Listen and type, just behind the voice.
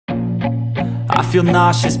I feel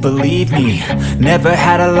nauseous, believe me. Never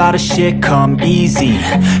had a lot of shit come easy.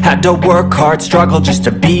 Had to work hard, struggle just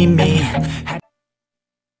to be me.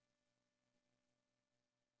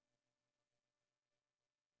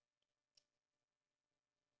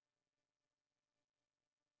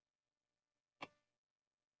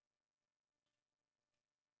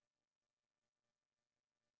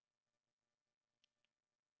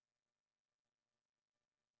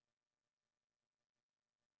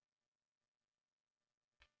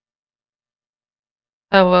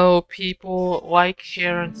 Hello people, like,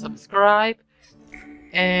 share, and subscribe,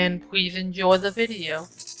 and please enjoy the video.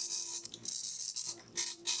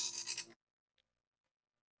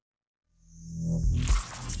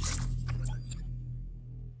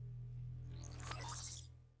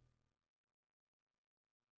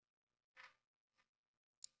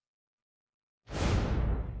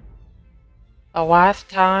 The last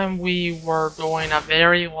time we were doing a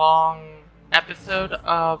very long episode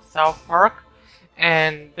of South Park,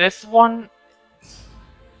 and this one,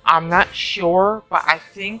 I'm not sure, but I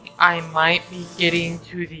think I might be getting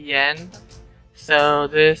to the end. So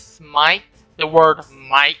this might, the word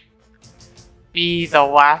might, be the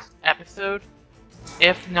last episode.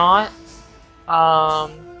 If not,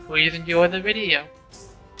 please enjoy the video.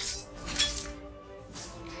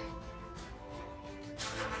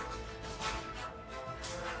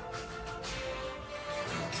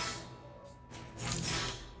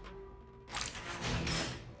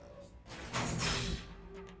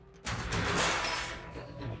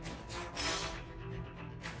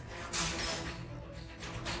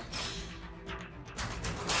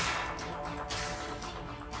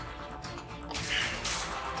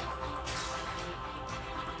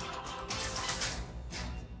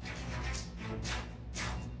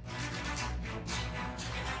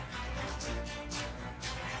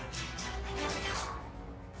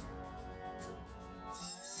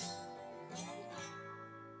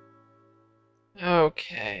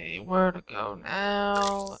 Okay, where to go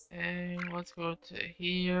now? And let's go to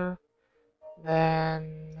here. Then,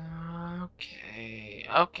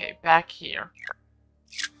 okay, back here.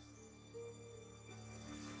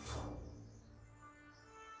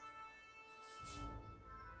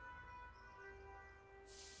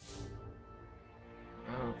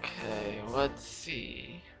 Okay, let's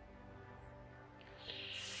see.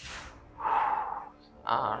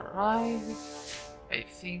 Alright, I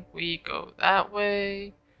think we go that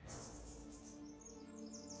way.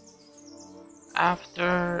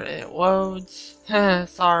 After it loads.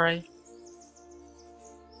 Sorry.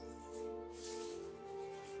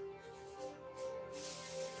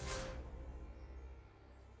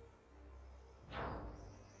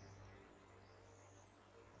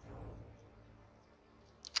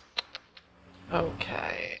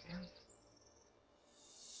 Okay.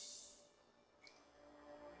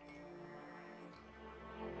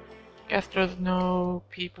 Guess there's no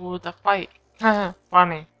people to fight.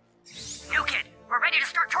 Funny. New Kid, we're ready to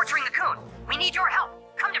start torturing the Coon. We need your help.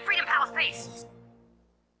 Come to Freedom Palace Base.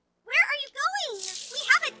 Where are you going? We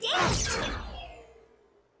have a date!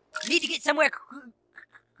 Need to get somewhere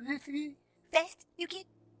fast, New Kid?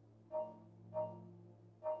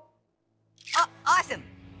 Oh, awesome.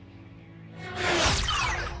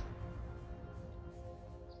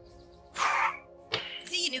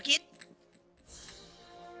 See you, New Kid.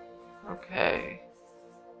 Okay.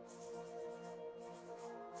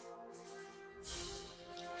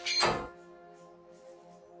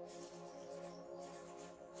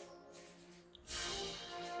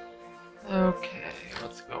 Okay,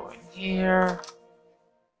 let's go in here.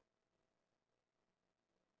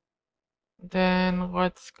 Then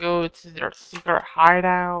let's go to their secret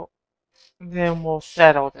hideout. Then we'll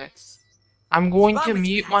settle this. I'm going to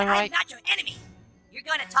mute my I'm mic. not your enemy. You're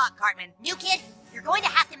gonna talk, Cartman. New Kid, you're going to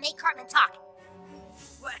have to make Cartman talk.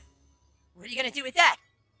 What? What are you gonna do with that?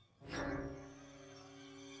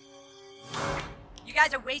 You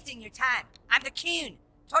guys are wasting your time. I'm the Coon.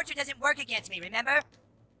 Torture doesn't work against me, remember?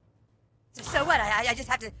 So what? I just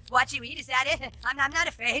have to watch you eat? Is that it? I'm not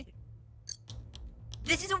afraid.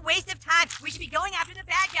 This is a waste of time. We should be going after the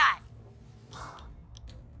bad guy.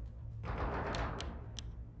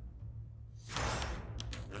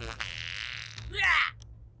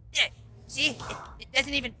 See? It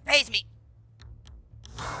doesn't even faze me.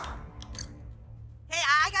 Hey,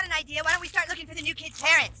 I got an idea. Why don't we start looking for the New Kid's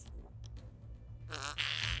parents?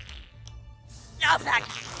 No, back.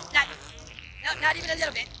 Not even a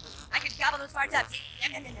little bit. I can gobble those parts up.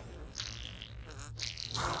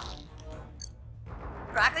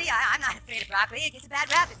 Broccoli? I'm not afraid of broccoli. It gets a bad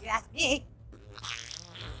rap if you ask me.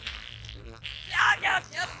 No,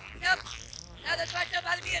 those parts don't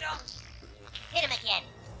bother me at all. Hey,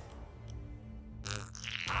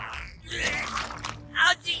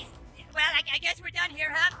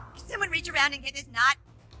 around and get this knot?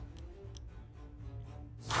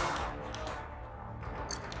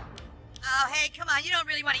 Oh, hey, come on, you don't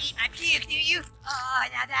really want to eat my puke, do you? Oh,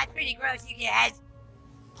 now that's pretty gross, you guys.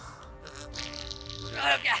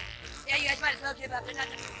 Oh, God. Yeah, you guys might as well give up. They're not...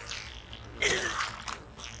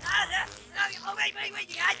 Oh, wait,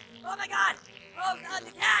 you guys! Oh, my God! Oh,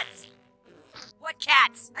 the cats! What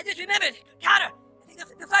cats? I just remembered! Connor! I think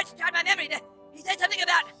the fudge jarred my memory. He said something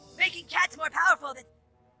about making cats more powerful.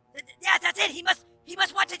 Yeah, that's it! He must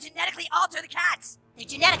want to genetically alter the cats! The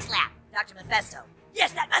genetics lab. Dr. Mephisto.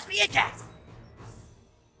 Yes, that must be it, cats!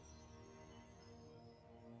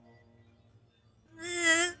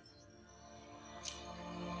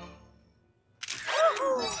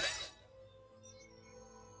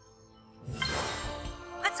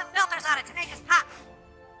 Put some filters on it to make us pop.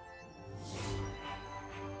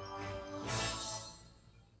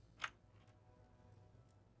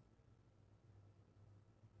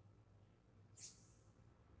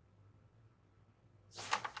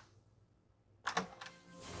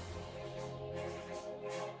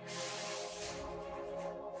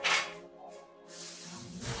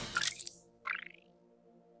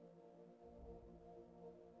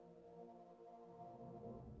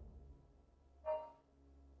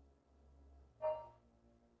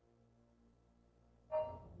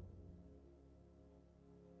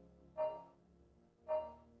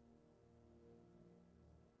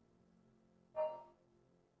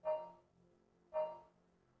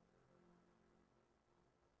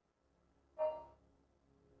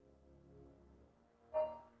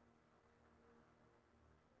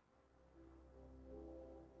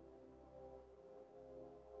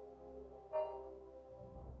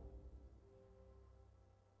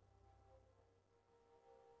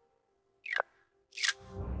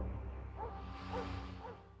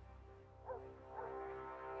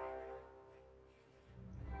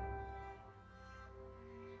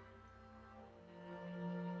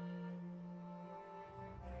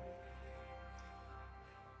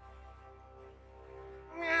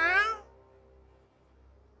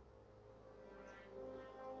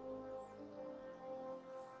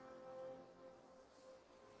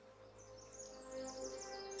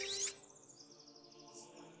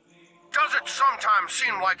 Does it sometimes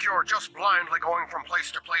seem like you're just blindly going from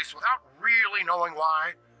place to place without really knowing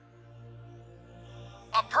why?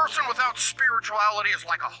 A person without spirituality is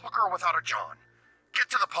like a hooker without a John. Get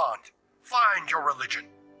to the pond. Find your religion.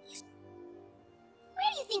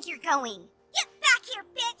 Where do you think you're going? Get back here,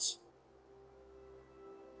 bitch!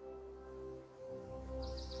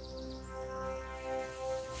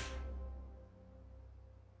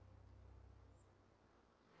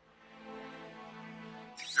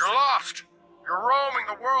 You're lost. You're roaming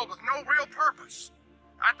the world with no real purpose.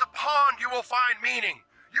 At the pond you will find meaning.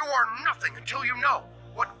 You are nothing until you know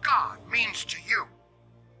what God means to you.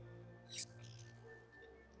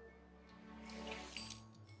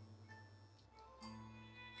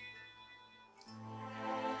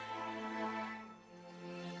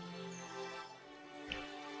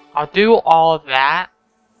 I'll do all of that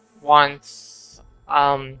once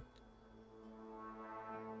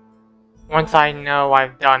I know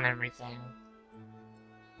I've done everything.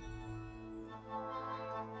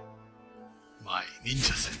 My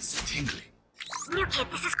ninja sense is tingling. New kid,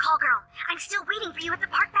 this is Call Girl. I'm still waiting for you at the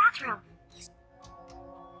park bathroom.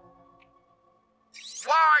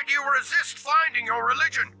 Why do you resist finding your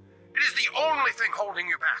religion? It is the only thing holding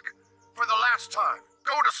you back. For the last time,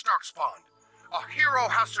 go to Stark's Pond. A hero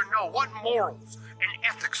has to know what morals and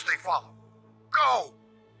ethics they follow. Go!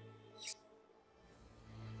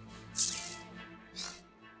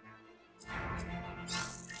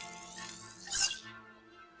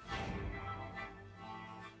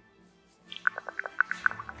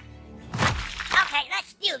 Okay,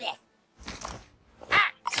 let's do this.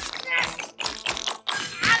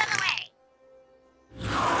 Out of the way.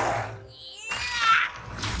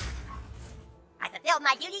 I fulfilled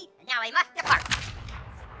my duty, and now I must depart.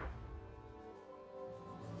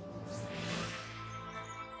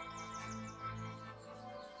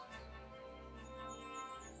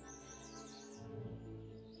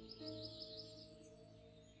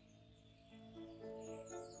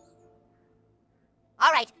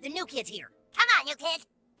 All right, the new kid's here. Come on, new kid.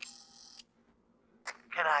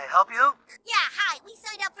 Can I help you? Yeah, hi. We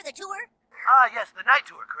signed up for the tour. Yes, the night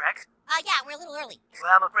tour, correct? Yeah, we're a little early.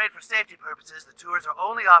 Well, I'm afraid for safety purposes, the tours are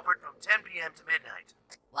only offered from 10 p.m. to midnight.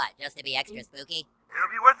 What, just to be extra spooky?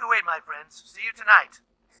 It'll be worth the wait, my friends. See you tonight.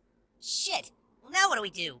 Shit! Well, now what do we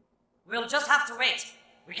do? We'll just have to wait.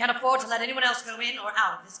 We can't afford to let anyone else go in or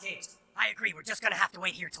out of this gate. I agree, we're just gonna have to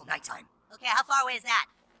wait here till nighttime. Okay, how far away is that?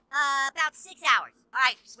 About 6 hours.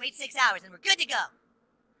 Alright, just wait 6 hours and we're good to go.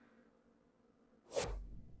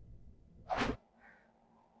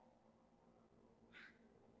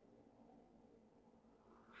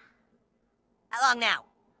 How long now?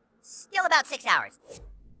 Still about 6 hours.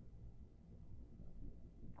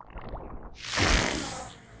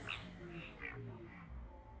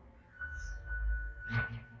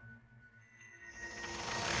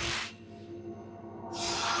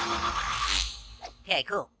 Okay,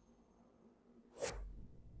 cool.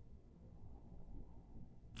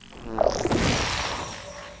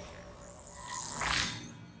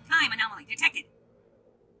 Time anomaly detected.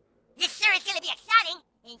 This sure is gonna be exciting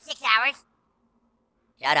in 6 hours.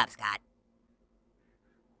 Shut up, Scott.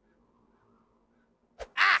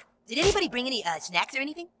 Ah! Did anybody bring any, snacks or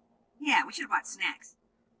anything? Yeah, we should have brought snacks.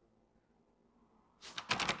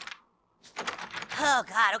 Oh,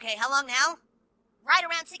 God, okay, how long now? Right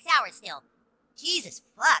around 6 hours still. Jesus,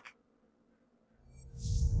 fuck.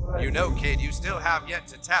 You know, kid, you still have yet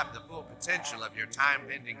to tap the full potential of your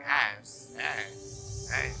time-bending ass.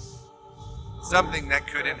 Something that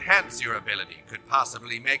could enhance your ability could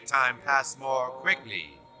possibly make time pass more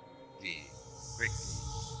quickly.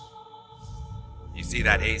 You see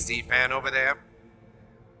that AC fan over there?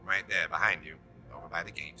 Right there, behind you, over by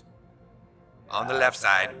the gate. On the left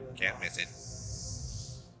side, can't miss it.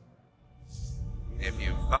 If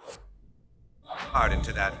you hard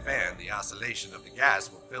into that fan, the oscillation of the gas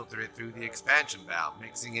will filter it through the expansion valve,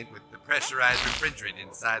 mixing it with the pressurized refrigerant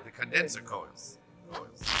inside the condenser coils.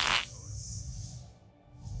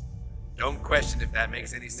 Don't question if that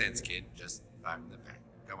makes any sense, kid. Just fire the fan.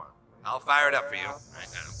 Come on. I'll fire it up for you right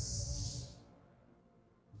now.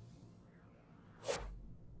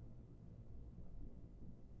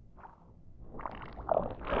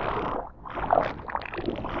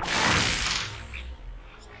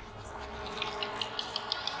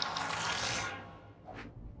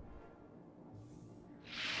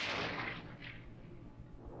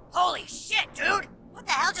 Holy shit, dude! What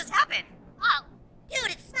the hell just happened? Oh,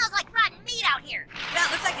 dude, it smells like rotten meat out here. Well,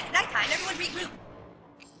 it looks like it's nighttime. Everyone regroup.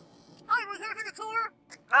 Hi, we're here for the tour.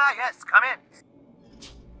 Ah, yes, come in.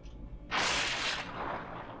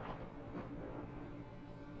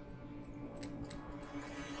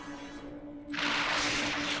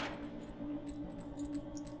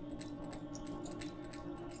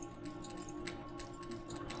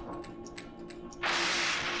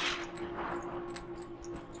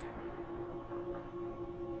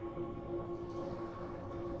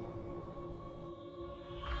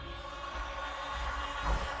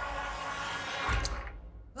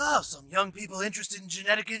 Oh, some young people interested in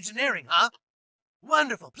genetic engineering, huh?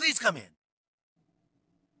 Wonderful, please come in.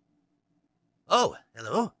 Oh,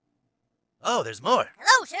 hello. Oh, there's more.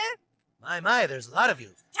 Hello, sir. My, there's a lot of you.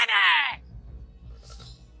 Timmy!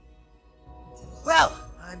 Well,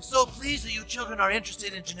 I'm so pleased that you children are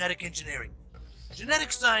interested in genetic engineering.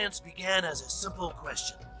 Genetic science began as a simple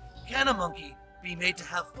question. Can a monkey be made to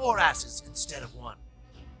have 4 asses instead of 1?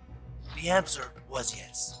 The answer was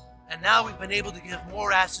yes. And now we've been able to give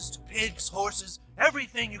more asses to pigs, horses,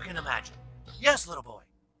 everything you can imagine. Yes, little boy.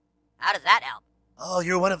 How does that help? Oh,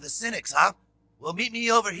 you're one of the cynics, huh? Well, meet me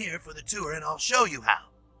over here for the tour and I'll show you how.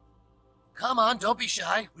 Come on, don't be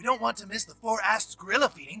shy. We don't want to miss the 4-assed gorilla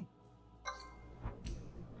feeding.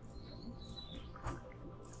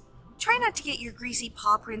 Try not to get your greasy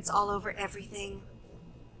paw prints all over everything.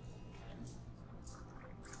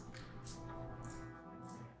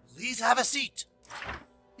 Please have a seat.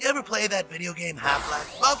 You ever play that video game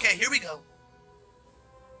Half-Life? Okay, here we go.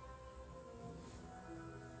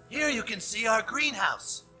 Here you can see our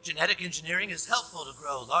greenhouse. Genetic engineering is helpful to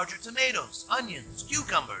grow larger tomatoes, onions,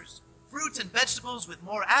 cucumbers. Fruits and vegetables with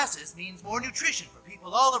more asses means more nutrition for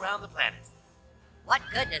people all around the planet. What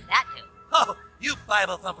good does that do? Oh, you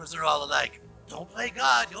Bible thumpers are all alike. Don't play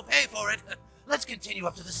God, you'll pay for it. Let's continue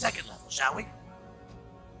up to the 2nd level, shall we?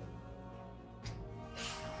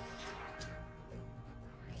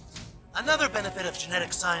 Another benefit of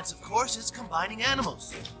genetic science, of course, is combining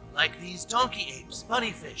animals. Like these donkey apes,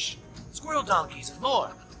 bunny fish, squirrel donkeys, and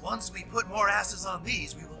more. Once we put more asses on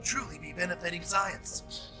these, we will truly be benefiting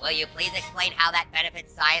science. Will you please explain how that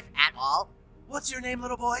benefits science at all? What's your name,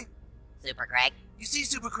 little boy? Super Craig. You see,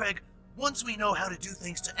 Super Craig, once we know how to do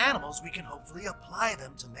things to animals, we can hopefully apply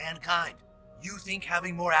them to mankind. You think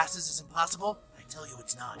having more asses is impossible? I tell you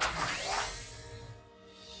it's not.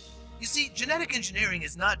 You see, genetic engineering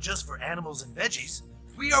is not just for animals and veggies.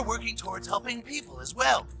 We are working towards helping people as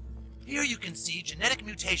well. Here you can see genetic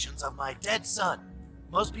mutations of my dead son.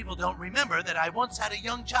 Most people don't remember that I once had a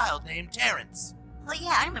young child named Terrence. Oh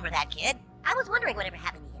yeah, I remember that kid. I was wondering whatever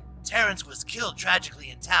happened to him. Terrence was killed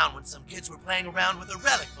tragically in town when some kids were playing around with a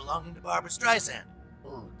relic belonging to Barbara Streisand.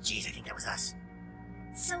 Ooh, jeez, I think that was us.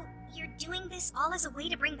 So, you're doing this all as a way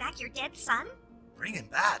to bring back your dead son? Bring him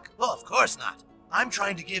back? Well, of course not. I'm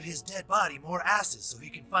trying to give his dead body more asses so he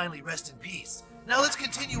can finally rest in peace. Now let's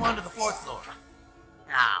continue on to the 4th floor.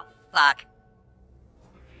 Oh, fuck.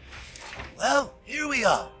 Well, here we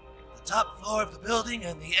are. The top floor of the building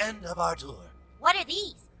and the end of our tour. What are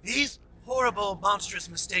these? These horrible, monstrous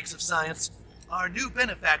mistakes of science. Our new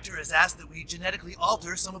benefactor has asked that we genetically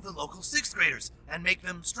alter some of the local 6th graders and make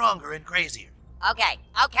them stronger and crazier. Okay.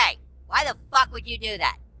 Why the fuck would you do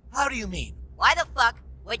that? How do you mean? Why the fuck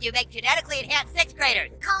would you make genetically enhanced 6th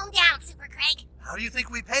graders? Calm down, Super Craig. How do you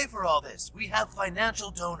think we pay for all this? We have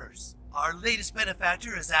financial donors. Our latest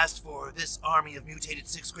benefactor has asked for this army of mutated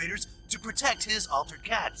 6th graders to protect his altered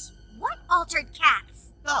cats. What altered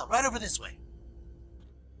cats? Oh, right over this way.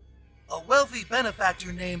 A wealthy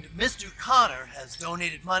benefactor named Mr. Connor has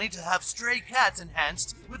donated money to have stray cats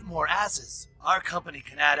enhanced with more asses. Our company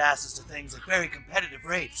can add asses to things at very competitive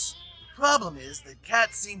rates. The problem is that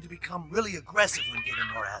cats seem to become really aggressive when given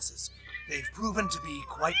more asses. They've proven to be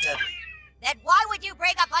quite deadly. Then why would you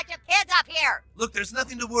bring a bunch of kids up here? Look, there's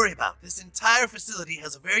nothing to worry about. This entire facility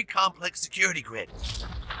has a very complex security grid.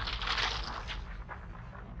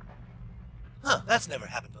 Huh, that's never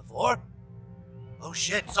happened before. Oh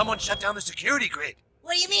shit, someone shut down the security grid.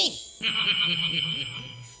 What do you mean?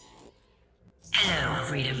 Hello,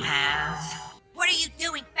 Freedom Pals. What are you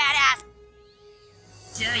doing, fat ass?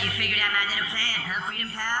 So you figured out my little plan, huh, Freedom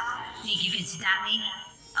Pals? Think you can stop me?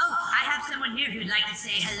 Oh, I have someone here who'd like to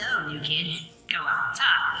say hello, new kid. Go on,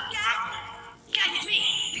 talk. Guys, it's me,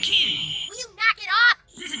 the King. Will you knock it off?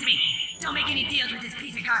 Listen to me. Don't make any deals with this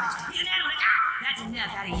piece of garbage. He's an animal. That's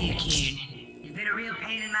enough out of you, kid. You've been a real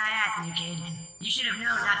pain in my ass, new kid. You should have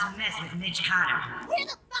known not to mess with Mitch Connor. Where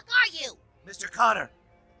the fuck are you? Mr. Connor,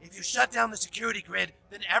 if you shut down the security grid,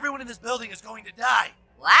 then everyone in this building is going to die.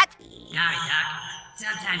 What? Sorry, Doc.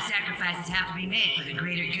 Sometimes sacrifices have to be made for the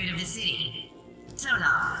greater good of the city. So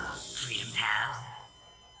long, Freedom Pals.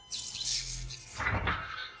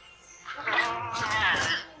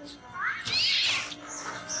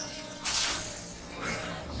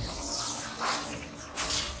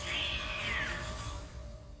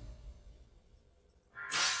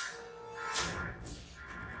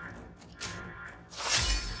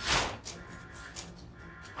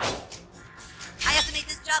 I estimate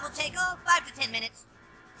this job will take 5 to 10 minutes.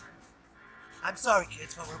 I'm sorry,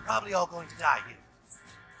 kids, but we're probably all going to die here.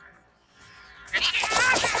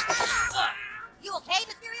 You okay,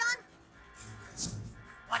 Mysterion?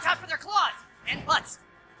 Watch out for their claws and butts.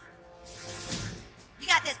 You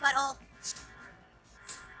got this, butthole.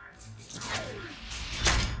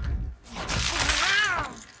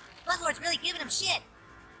 Buzzlord's really giving him shit.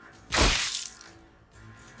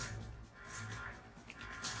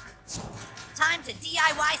 Time to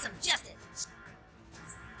DIY some justice.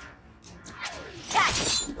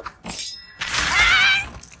 Catch!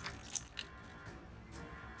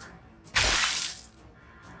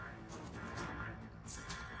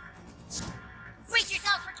 Brace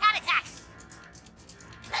yourselves for cat attacks!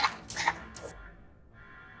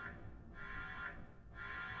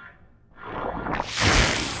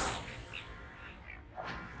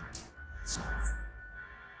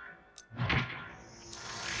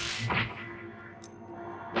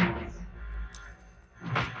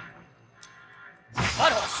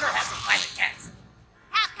 Butthole sure has some violent cats.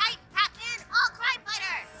 Half kite, half man, all crime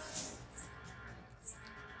fighters!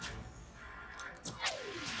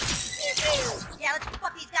 Yeah, let's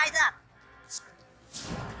fuck these guys up.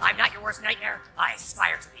 I'm not your worst nightmare. I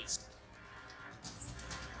aspire to be.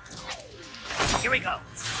 Here we go.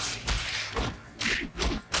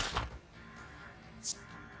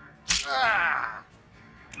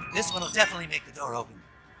 This one will definitely make the door open.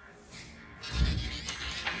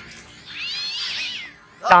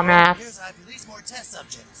 Dumbass. Here's I've released more test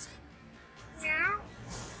subjects.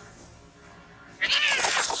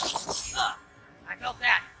 I felt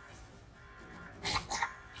that.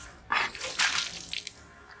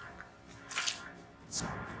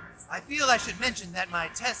 I feel I should mention that my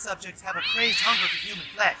test subjects have a crazed hunger for human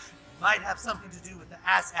flesh. It might have something to do with the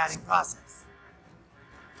ass-adding process.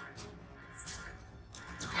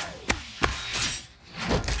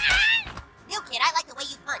 New kid, I like the way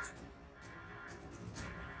you punch.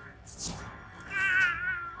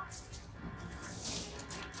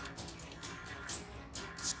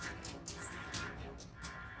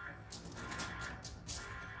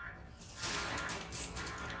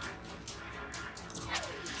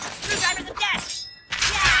 Screwdrivers of death!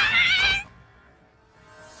 Yeah!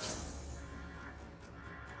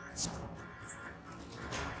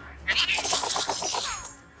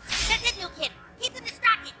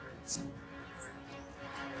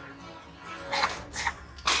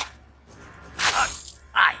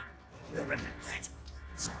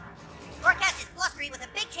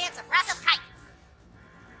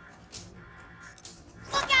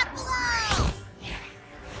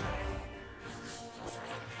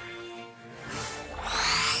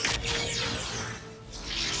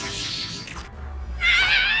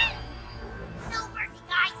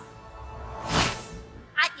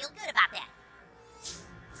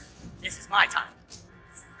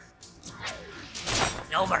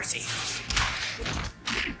 mercy.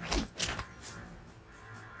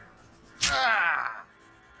 Ah.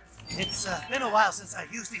 It's been a while since I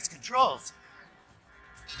used these controls.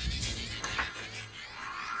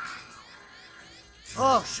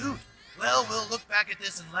 Oh, shoot. Well, we'll look back at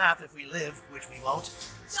this and laugh if we live, which we won't.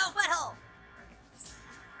 Go, butthole!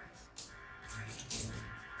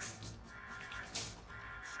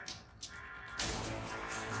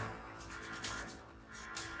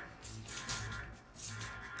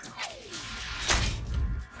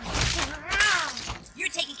 You're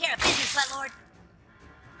taking care of business, Buttlord.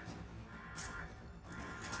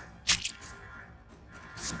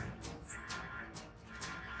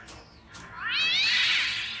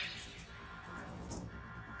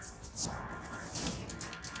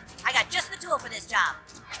 I got just the tool for this job.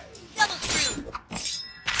 Double screw.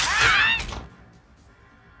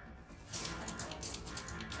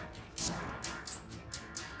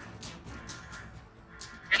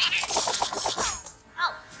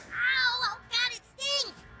 Oh, God, it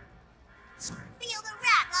stings! Feel the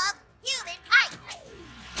wrath of humankind!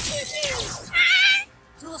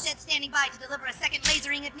 Tool shed standing by to deliver a second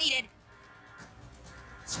lasering if needed.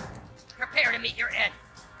 Prepare to meet your end.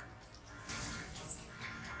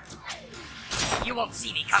 You won't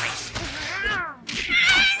see me coming.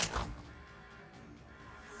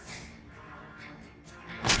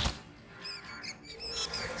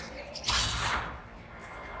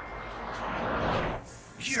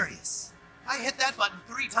 Curious. I hit that button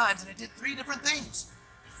 3 times and it did 3 different things.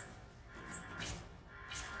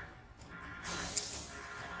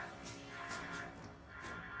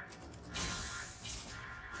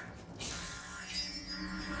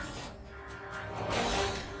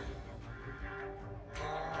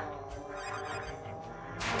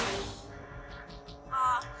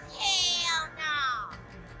 Oh, hell no!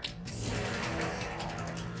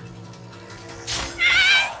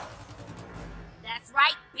 That's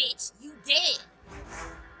right, bitch. You dead.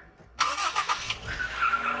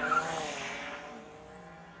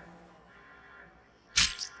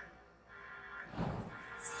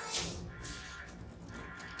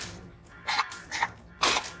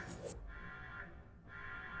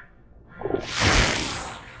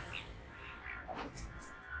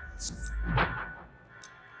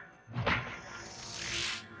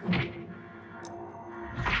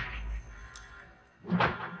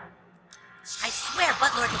 I swear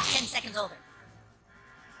Buttlord looks 10 seconds older.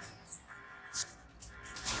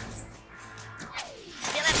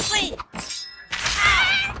 Feel that swing!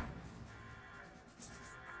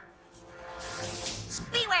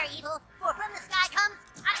 Beware, evil, for from the sky comes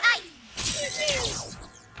a knife!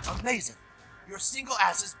 Amazing. Your single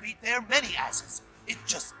asses beat their many asses. It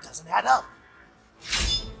just doesn't add up.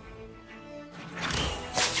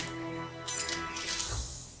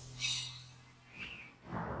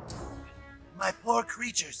 My poor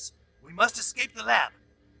creatures. We must escape the lab.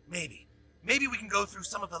 Maybe. Maybe we can go through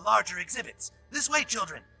some of the larger exhibits. This way,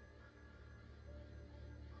 children.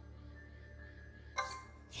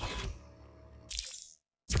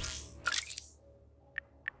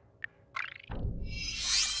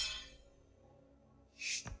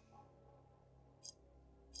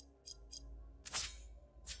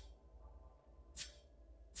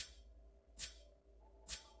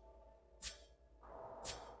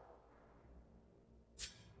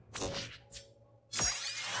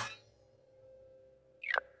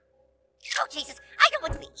 Oh, Jesus, I don't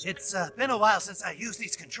want to be... It's been a while since I used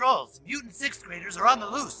these controls. Mutant 6th graders are on the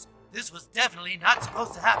loose. This was definitely not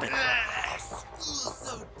supposed to happen. School's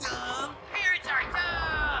so dumb. Parents are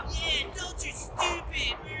dumb! Yeah, adults are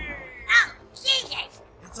stupid. Oh, Jesus!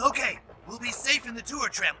 It's okay. We'll be safe in the tour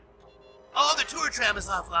tram. Oh, the tour tram is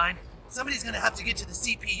offline. Somebody's gonna have to get to the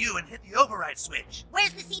CPU and hit the override switch.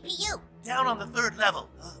 Where's the CPU? Down on the 3rd level.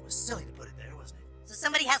 Oh, it was silly to put it there, wasn't it? So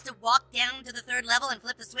somebody has to walk down to the 3rd level and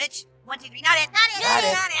flip the switch? 1, 2, 3, not it! Not it! Not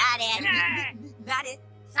it! Not it! Not it!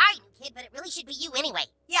 Sorry, new kid, but it really should be you anyway.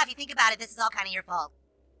 Yeah, if you think about it, this is all kind of your fault.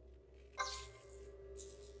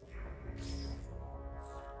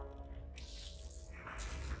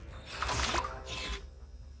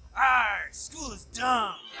 Arr, school is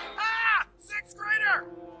dumb. Ah! 6th grader!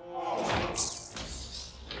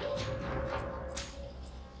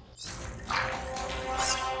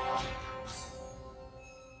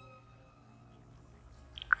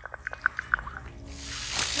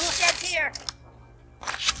 Tool shed's here!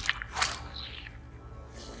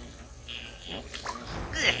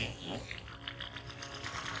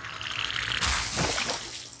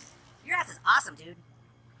 Your ass is awesome, dude.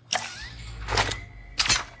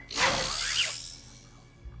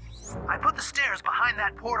 I put the stairs behind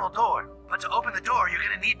that portal door, but to open the door, you're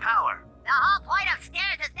gonna need power. The whole point of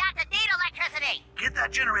stairs is that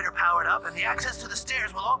powered up and the access to the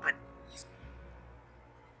stairs will open.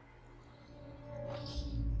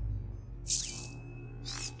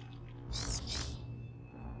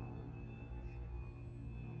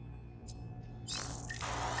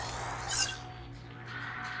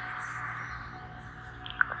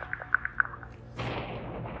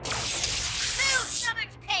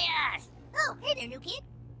 Oh, hey there, new kid.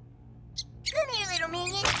 Come here, little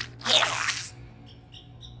minion. Yes.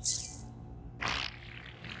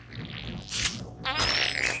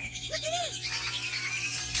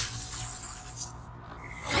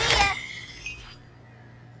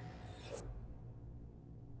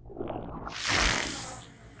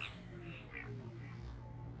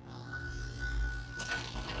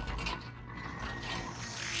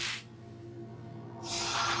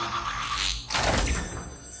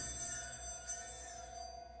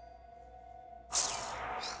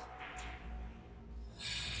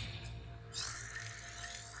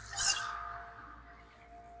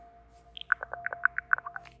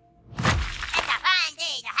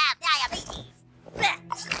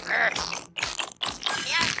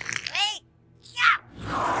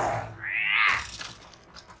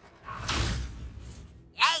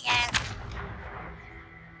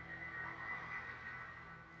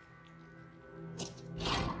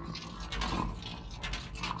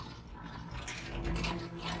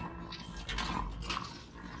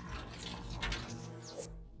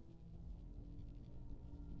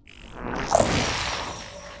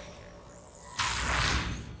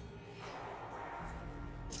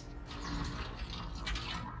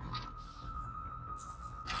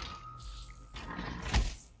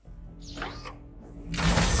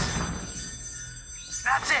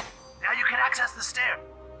 That's it! Now you can access the stair.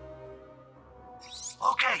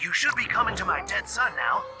 Okay, you should be coming to my dead son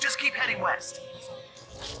now. Just keep heading west.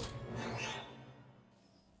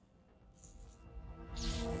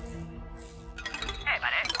 Hey,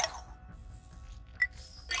 buddy.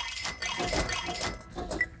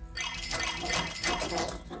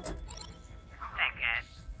 Thank you.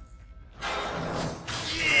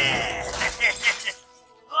 Yeah!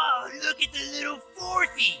 Oh, look at the little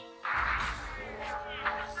Forthy!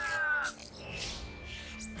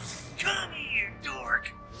 Come here,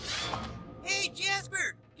 dork! Hey,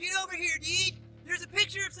 Jasper! Get over here, dude! There's a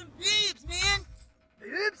picture of some boobs, man!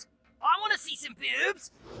 Boobs? I want to see some boobs!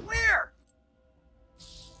 Where?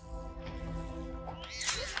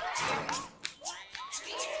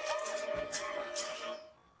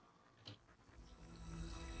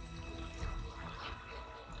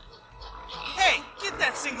 Hey, get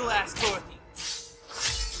that single-ass Dorothy!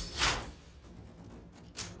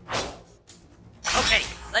 Okay,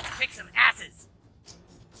 let's pick some asses.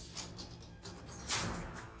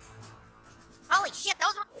 Holy shit,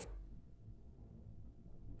 those were...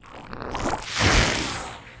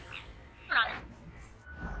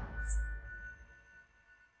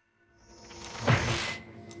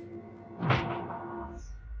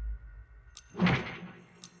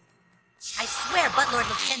 I swear Buttlord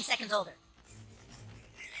looks 10 seconds older.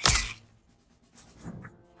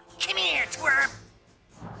 Come here, twerp!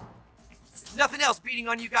 Nothing else beating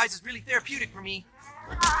on you guys is really therapeutic for me.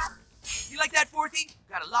 You like that, Forthy?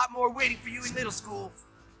 Got a lot more waiting for you in middle school.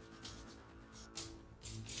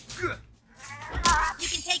 Good. You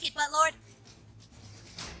can take it, Buttlord.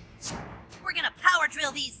 We're gonna power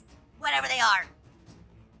drill these, whatever they are.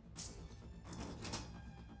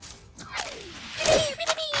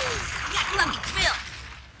 Got lucky, drill.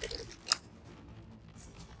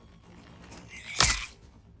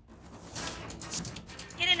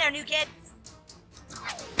 Get in there, new kid.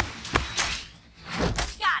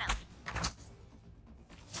 Got him.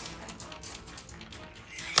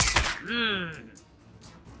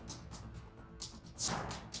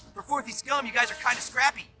 For Forthy scum, you guys are kind of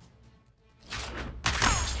scrappy.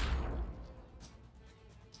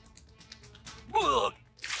 Ugh.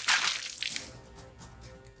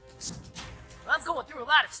 I'm going through a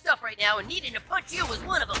lot of stuff right now, and needing to punch you was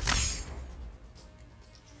one of them.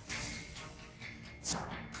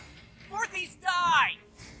 Forthy's died!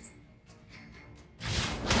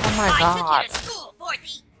 Oh my I god. took you to school,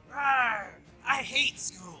 Forthy! Rawr, I hate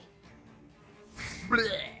school.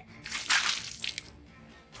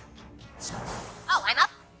 Oh, I'm up?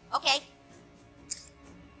 Okay.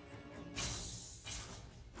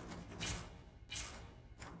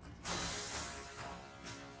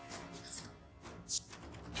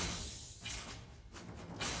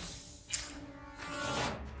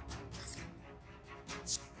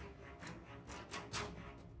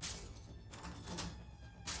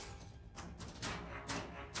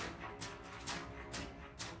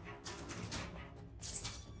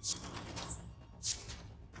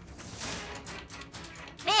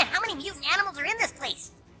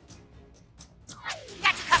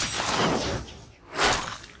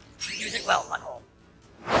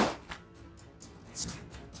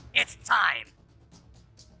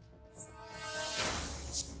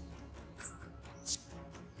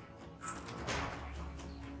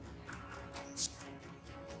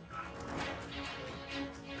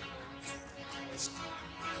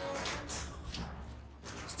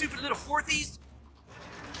 little fourthies?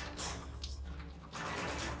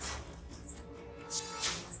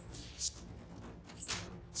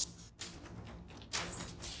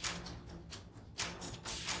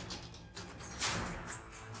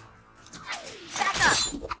 Back up!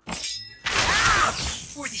 Ah!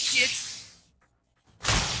 Fourthy shits!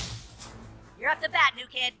 You're up to bat, new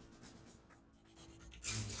kid.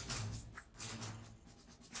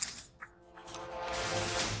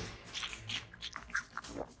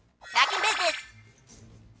 Back in business.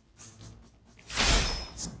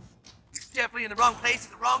 Definitely in the wrong place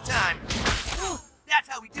at the wrong time. Ooh, that's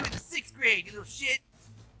how we do it in the 6th grade, you little shit.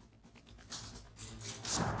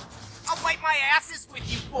 I'll wipe my asses with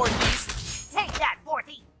you, fourthies. Take that,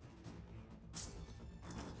 Forthy.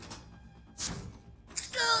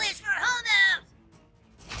 School is for homos!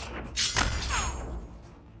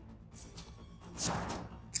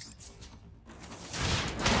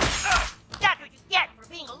 That's what you get for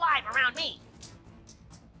being alive around me.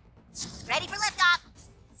 Ready for liftoff!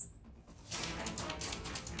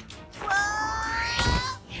 Whoa!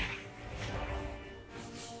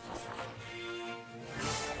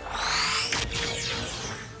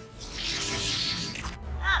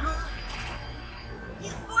 You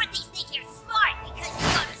fourthies think you're smart because you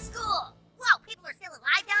go to school! Whoa, people are still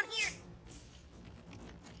alive down here?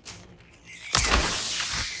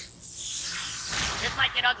 This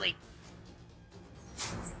might get ugly.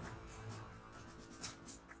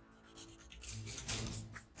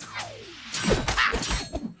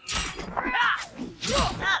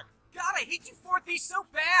 God, I hate you fourthies so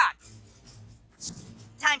bad!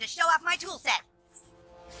 Time to show off my tool set.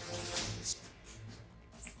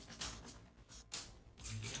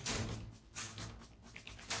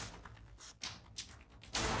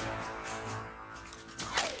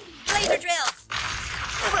 Laser drills.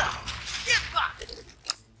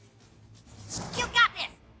 You got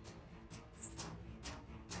this!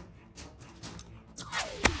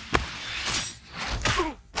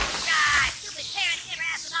 Ah, stupid parents never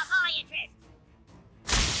asked about my interest!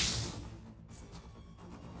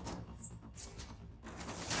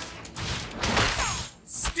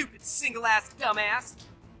 Stupid single-ass dumbass!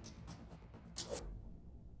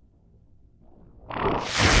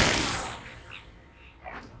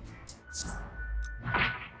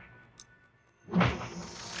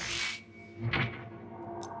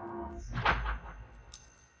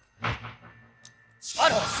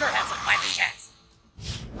 Butthole sure has some fighting chance.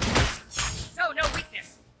 So, no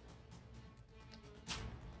weakness.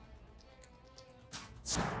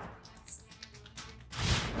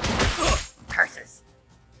 Curses.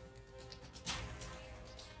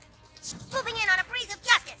 Swooping in on a breeze of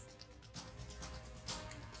justice!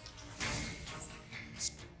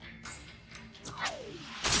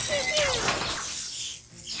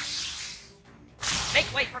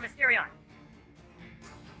 Make way for Mysterion.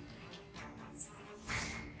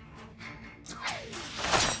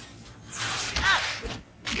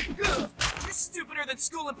 You're stupider than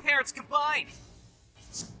school and parents combined!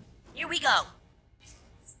 Here we go.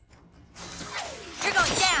 You're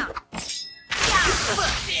going down.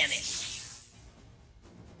 Damn it.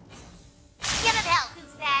 Give him hell,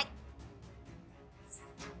 goosebag!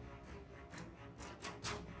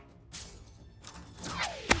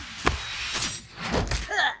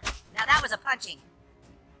 Now that was a punching.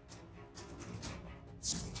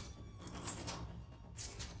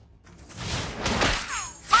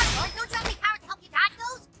 Hardcore, don't you have any powers to help you dodge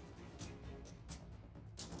those?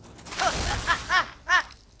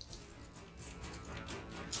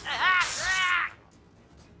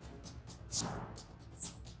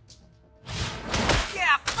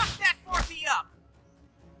 Yeah, fuck that fourthie up!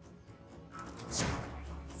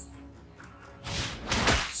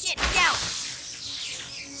 Shit, down.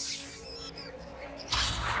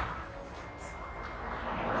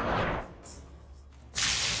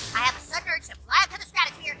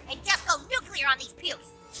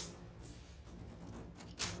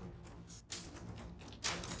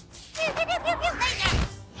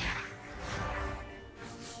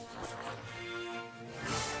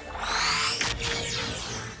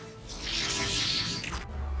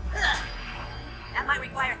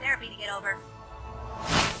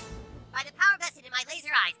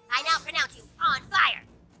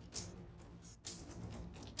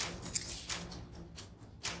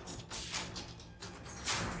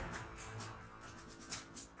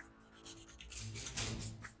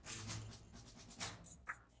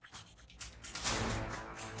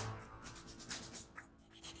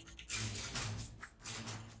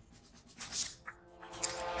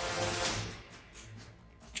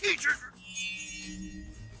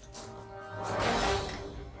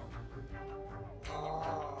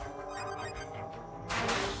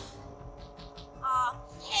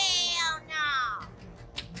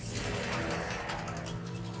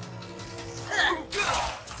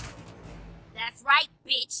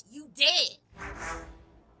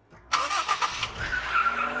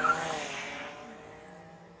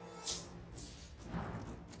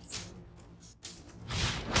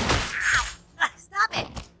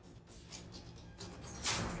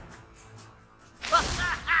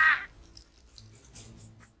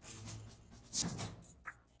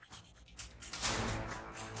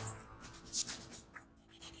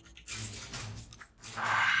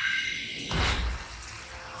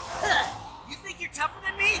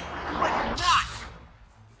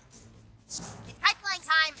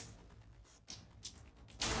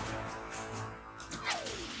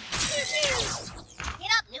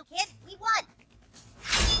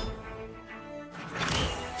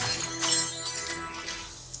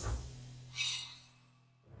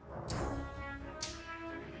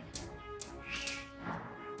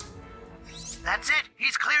 That's it.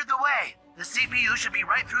 He's cleared the way. The CPU should be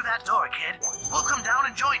right through that door, kid. We'll come down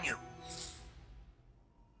and join you.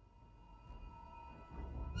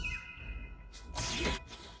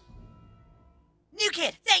 New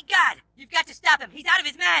kid, thank God! You've got to stop him. He's out of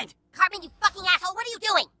his mind. Cartman, you fucking asshole, what are you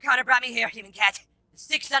doing? Carter brought me here, human cat. The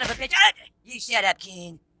sick son of a bitch. You shut up,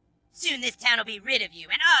 Coon. Soon this town will be rid of you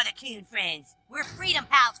and all the Coon friends. We're freedom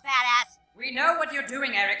pals, fat ass. We know what you're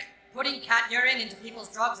doing, Eric. Putting cat urine into people's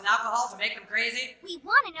drugs and alcohol to make them crazy. We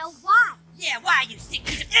want to know why. Yeah, why, you sick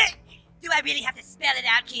piece of... Do I really have to spell it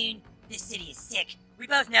out, Coon? This city is sick. We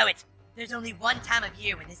both know it. There's only one time of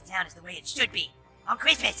year when this town is the way it should be. On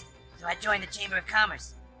Christmas. So I joined the Chamber of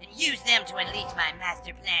Commerce and used them to unleash my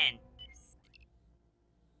master plan.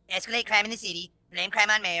 Escalate crime in the city, blame crime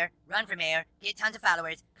on mayor, run for mayor, get tons of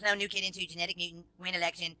followers, clone new kid into genetic mutant, win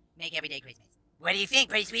election, make everyday Christmas. What do you think?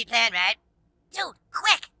 Pretty sweet plan, right? Dude,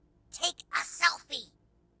 quick! Take a selfie!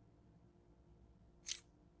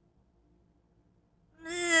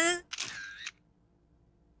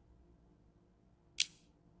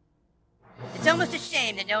 It's almost a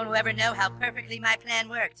shame that no one will ever know how perfectly my plan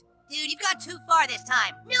worked. Dude, you've gone too far this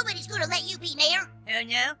time. Nobody's gonna let you be mayor. Oh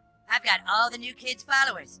no? I've got all the new kids'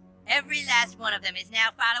 followers. Every last one of them is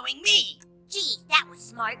now following me. Geez, that was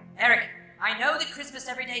smart. Eric, I know that Christmas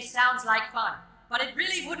every day sounds like fun, but it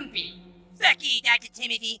really wouldn't be. Fuck you, Dr.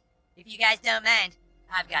 Timothy. If you guys don't mind,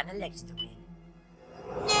 I've got an election to win.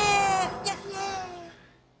 God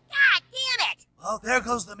damn it! Oh, there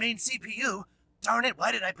goes the main CPU. Darn it,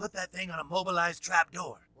 why did I put that thing on a mobilized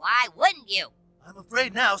trapdoor? Why wouldn't you? I'm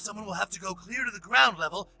afraid now someone will have to go clear to the ground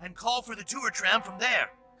level and call for the tour tram from there.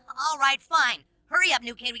 All right, fine. Hurry up,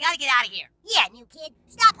 new kid. We gotta get out of here. Yeah, new kid.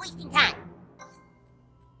 Stop wasting time.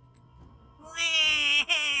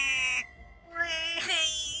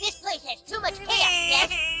 This place has too much chaos,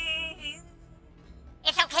 yes?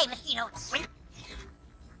 It's okay, Mosquito.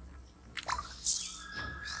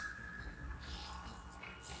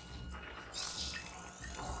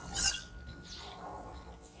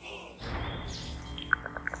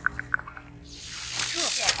 Cool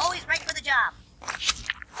kid. Always right for the job.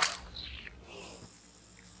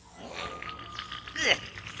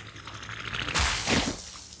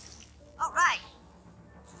 All right.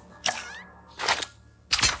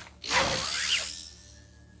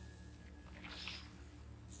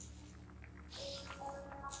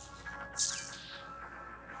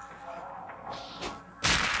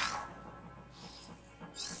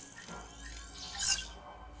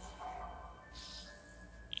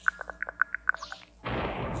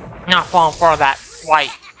 Not falling for that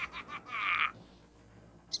white.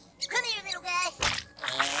 Come here, little guy.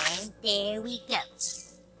 And there we go.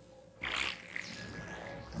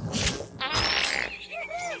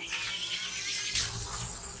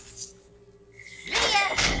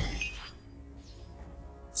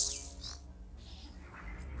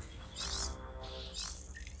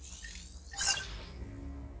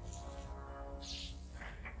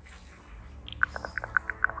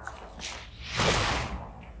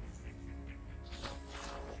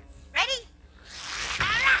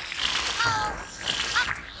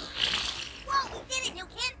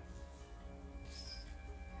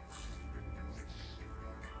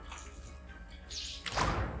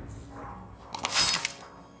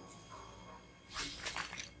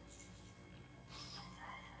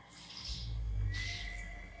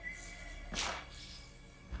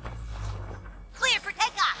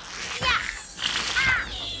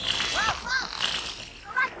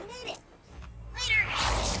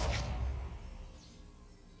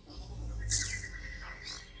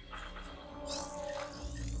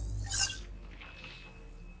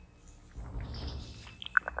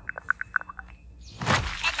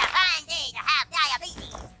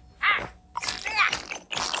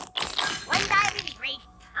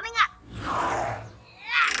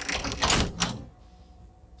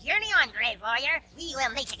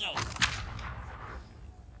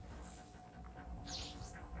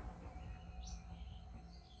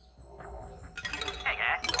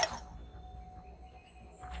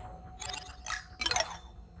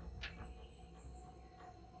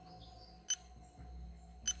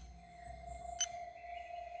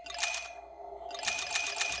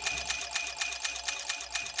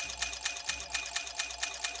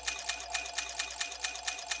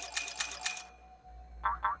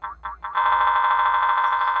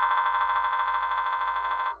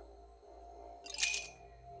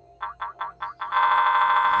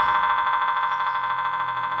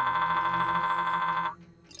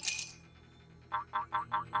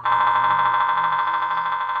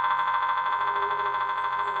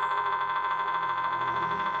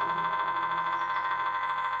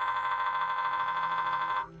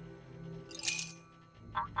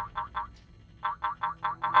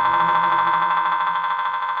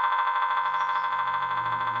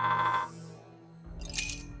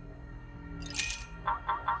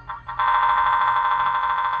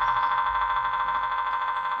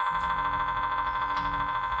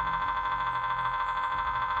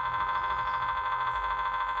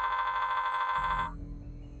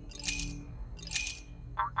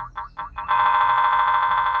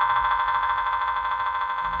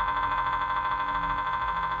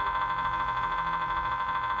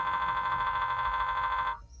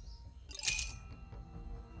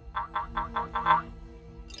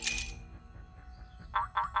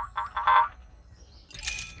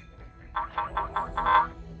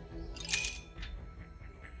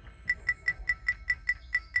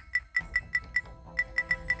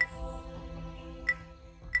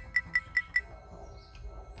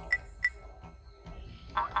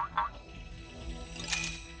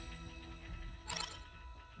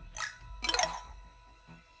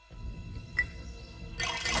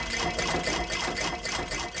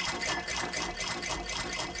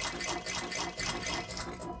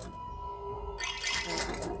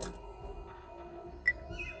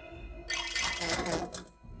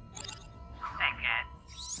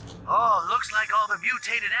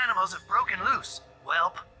 domesticated animals have broken loose.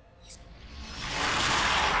 Welp.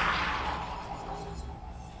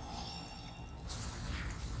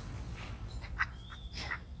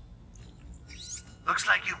 Looks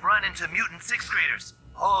like you've run into mutant 6th graders.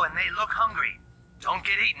 Oh, and they look hungry. Don't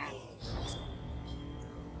get eaten.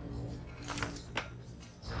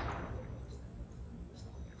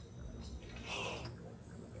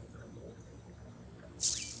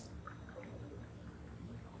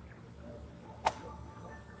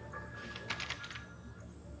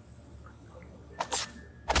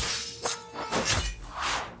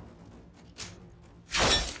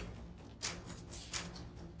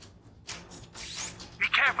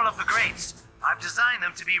 Of the grates. I've designed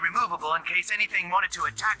them to be removable in case anything wanted to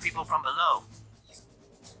attack people from below.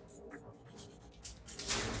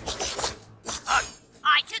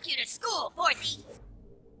 I took you to school, Forthy.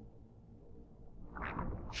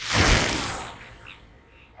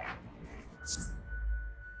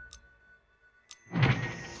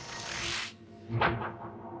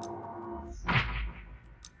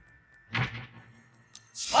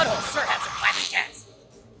 Butthole sure has some flashy cats.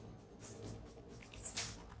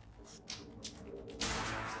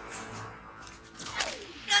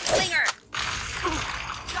 Gunslinger!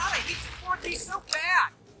 God, I hate the Forthy so bad!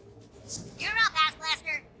 You're up, Ass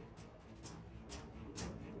Blaster.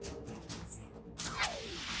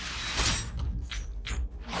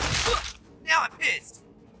 Now I'm pissed.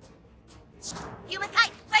 Human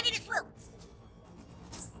kite, ready to swoop.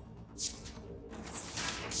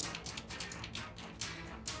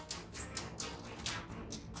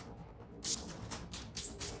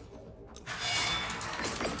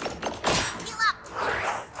 Heal up.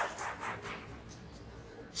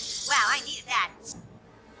 Wow, I needed that.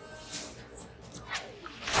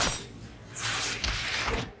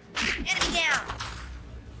 Enemy down!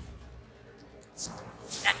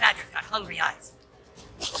 That badger's got hungry eyes.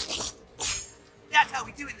 That's how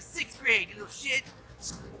we do in the 6th grade, you little shit.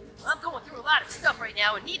 I'm going through a lot of stuff right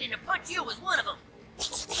now, and needing to punch you was one of them.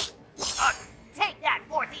 Take that,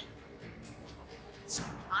 Forthy.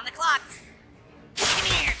 On the clock. Come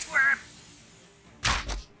here, twerp.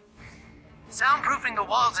 Soundproofing the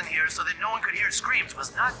walls in here so that no one could hear screams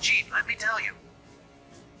was not cheap, let me tell you.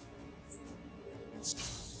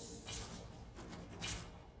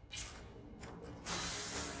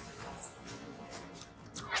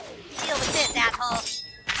 Deal with this, asshole.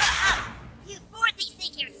 You Forthies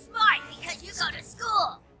think you're smart because you go to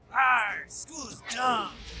school. Arr, school is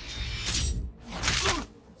dumb.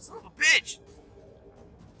 Son of a bitch.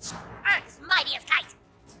 Earth's mightiest kite.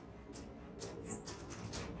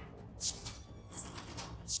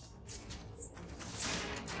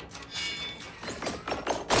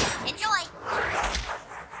 Enjoy.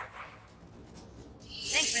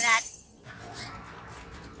 Thanks for that.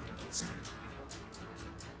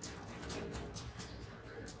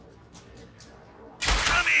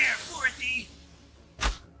 Come here, Forthy.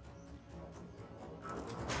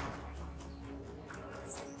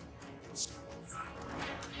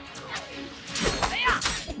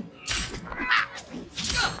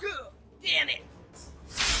 Damn it!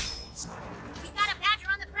 We got a badger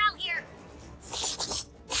on the prowl here.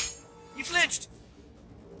 You flinched.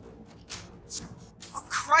 I'll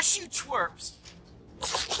crush you, twerps.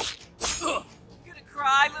 Ugh. You gonna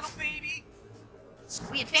cry, little baby?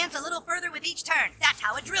 We advance a little further with each turn. That's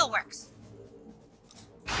how a drill works.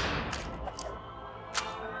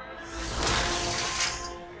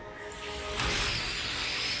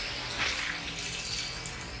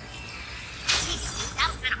 Jeez, that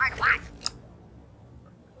was kind of hard to watch.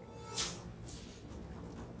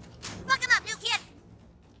 Fuck him up, new kid.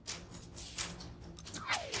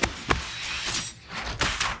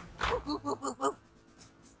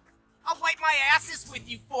 I'll wipe my asses with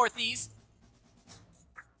you, Forthies.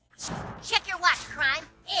 Check your watch, crime.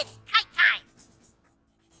 It's kite time.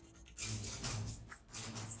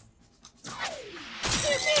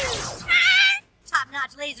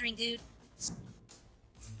 Top-notch lasering, dude.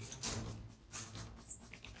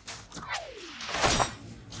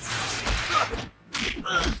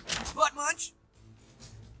 Butt munch?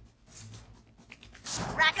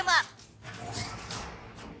 Rack him up.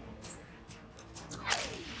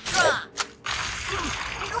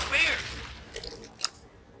 No fair.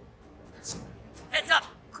 Heads up!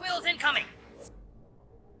 Quill's incoming!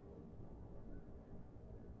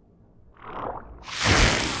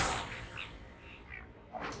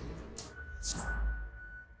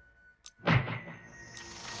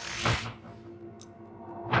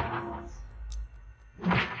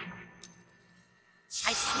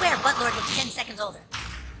 I swear Buttlord looks 10 seconds older.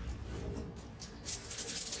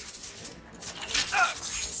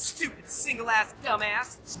 Stupid single-ass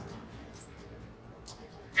dumbass.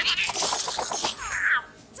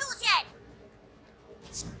 Toolshed!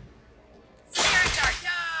 Spirits are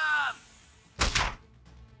dumb!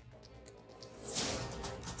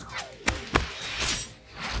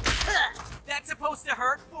 That's supposed to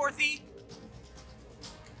hurt, Fourthy?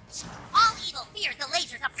 All evil fears the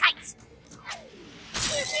lasers of kites.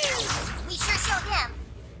 We sure showed him.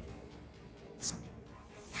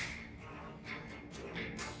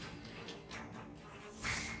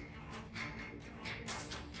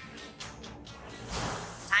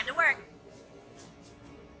 Time to work.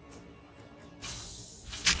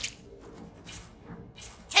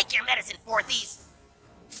 Take your medicine, Fourthies.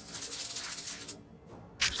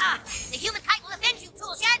 Ah, the human kite will avenge you,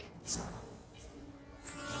 Toolshed!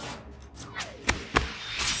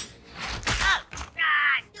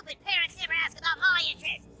 Stupid parents never ask about my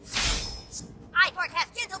interests. I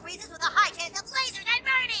forecast gentle breezes with a high chance of lasers and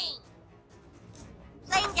burning!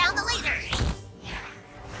 Laying down the lasers!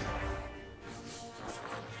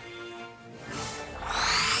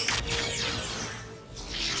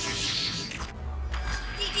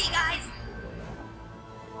 GG, guys!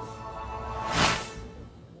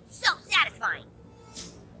 So satisfying!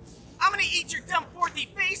 I'm gonna eat your dumb Fourthy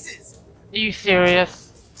faces! Are you serious?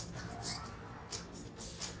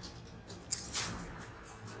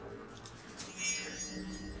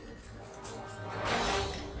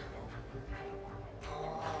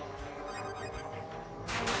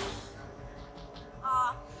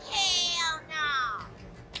 Aw, hell no!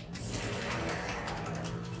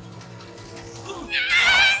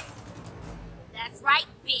 That's right,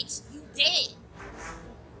 bitch, you did!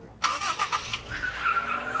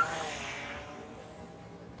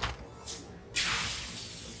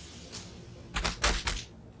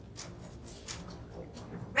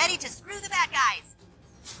 Ready to screw the bad guys.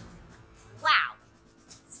 Wow.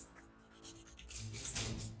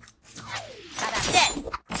 How about this?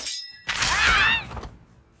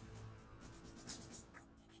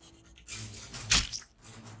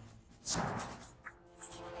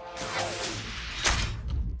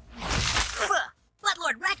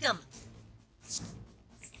 Bloodlord wrecked him!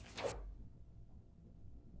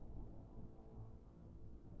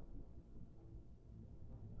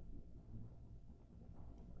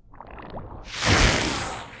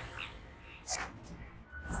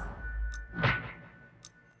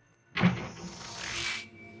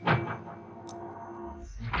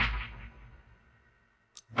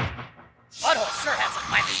 Butthole sure has some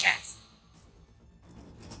fighting chance.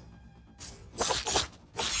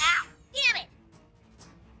 Ow! Damn it!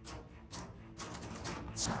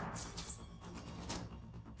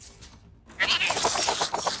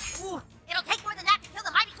 Ooh, it'll take more than that to kill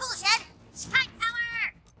the mighty Toolshed! Time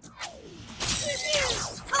power!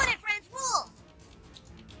 Conan Friends rule!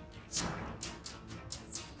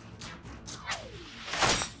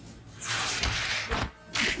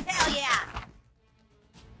 Hell yeah!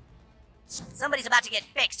 Somebody's about to get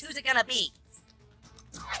fixed. Who's it gonna be?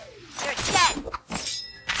 You're dead!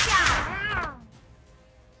 Yeah.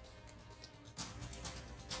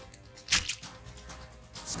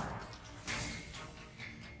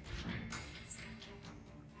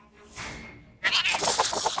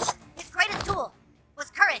 His greatest tool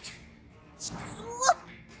was courage. Swoop!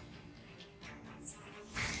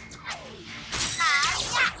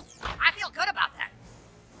 Yeah! I feel good about that.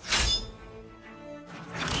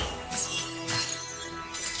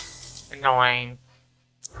 Annoying.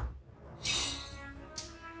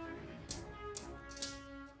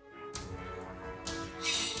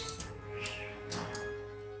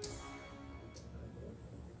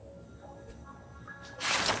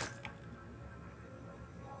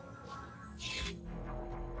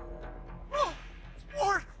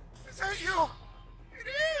 Sport, is that you? It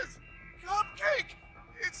is! Cupcake!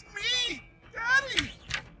 It's me! Daddy!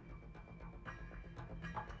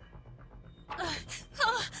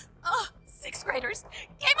 Sixth graders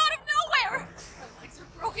came out of nowhere! My legs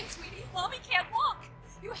are broken, sweetie. Mommy can't walk.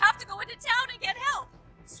 You have to go into town and get help.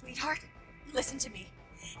 Sweetheart, listen to me.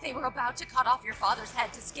 They were about to cut off your father's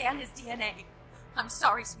head to scan his DNA. I'm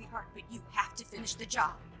sorry, sweetheart, but you have to finish the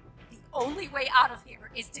job. The only way out of here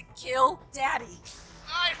is to kill Daddy.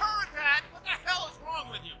 I heard that! What the hell is wrong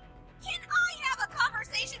with you? Can I have a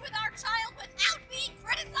conversation with our child without being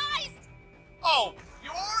criticized? Oh,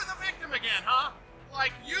 you're the victim again, huh?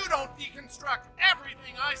 Like you don't deconstruct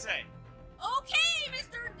everything I say. Okay,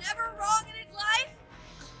 Mr. Never Wrong in his life.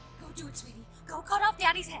 Go do it, sweetie. Go cut off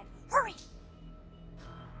Daddy's head. Hurry!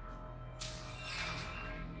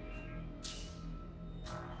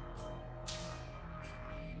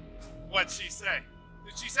 What'd she say?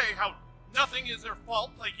 Did she say how Nothing is their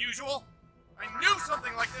fault, like usual. I knew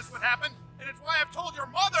something like this would happen, and it's why I've told your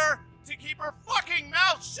mother to keep her fucking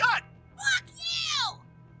mouth shut! Fuck you!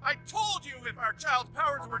 I told you if our child's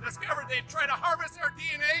powers were discovered, they'd try to harvest our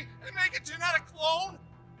DNA and make a genetic clone!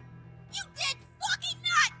 You did fucking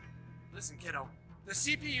not! Listen, kiddo. The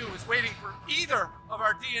CPU is waiting for either of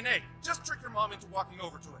our DNA. Just trick your mom into walking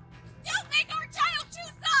over to it. Don't make our child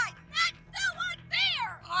choose sides! That's so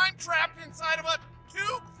unfair! I'm trapped inside of a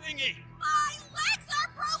tube thingy! My legs are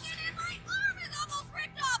broken and my arm is almost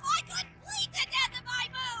ripped off! I could bleed to death if I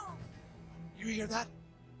move! You hear that?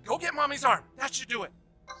 Go get mommy's arm. That should do it.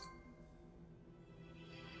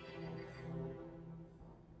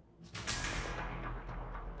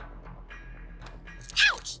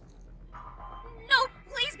 Ouch! No,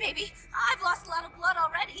 please, baby. I've lost a lot of blood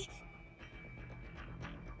already.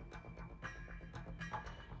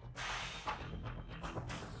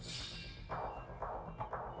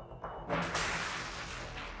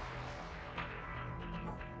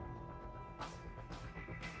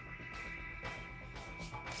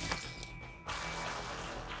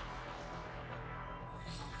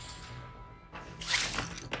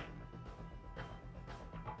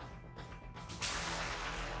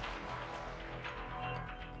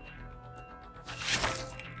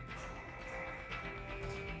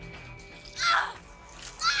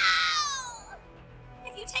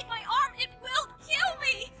 If you take my arm, it will kill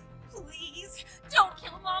me! Please, don't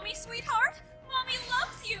kill Mommy, sweetheart! Mommy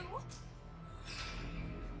loves you!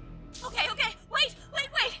 Okay, wait!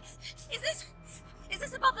 Is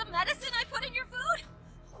this about the medicine I put in your food?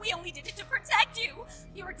 We only did it to protect you!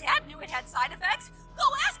 Your dad knew it had side effects! Go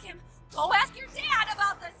ask him! Go ask your dad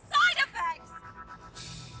about the side effects!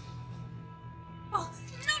 Oh,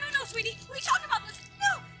 no, sweetie! We talked about this!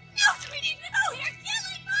 No, sweetie, no! You're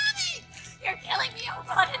killing Mommy! You're killing me, oh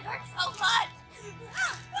God, it hurts so much!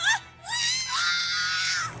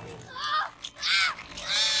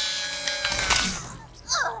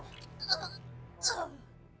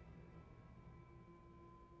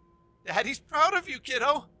 Daddy's proud of you,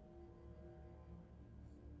 kiddo.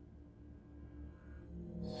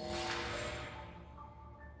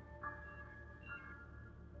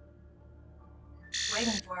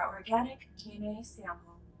 Waiting for organic DNA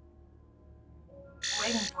sample.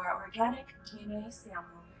 Waiting for organic DNA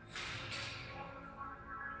sample.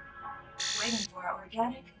 Waiting for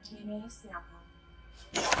organic DNA sample.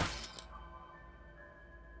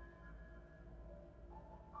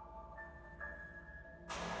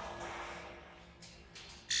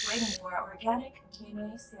 Waiting for organic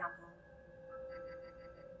DNA sample.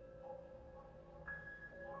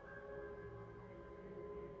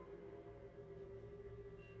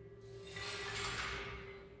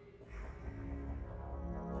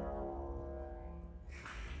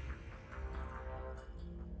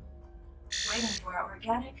 Waiting for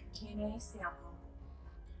organic DNA sample.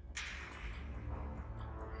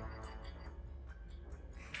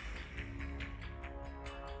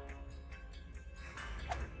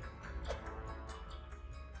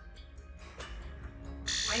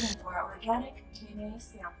 Waiting for organic DNA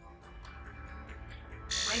sample.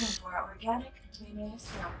 Waiting for organic DNA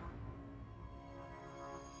sample.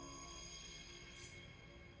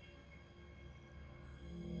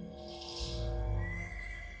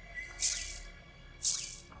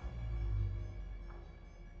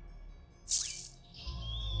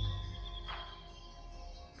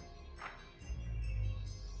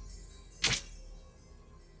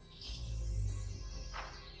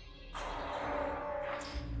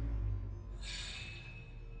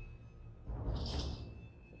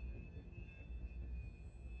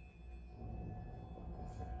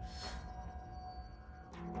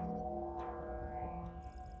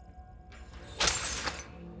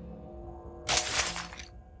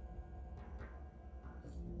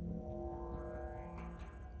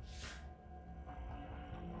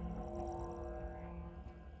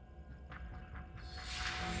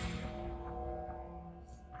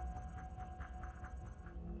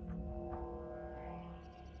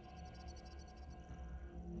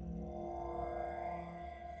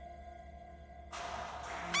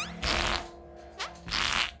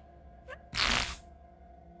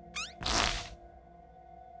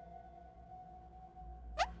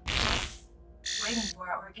 Waiting for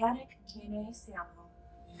organic DNA sample.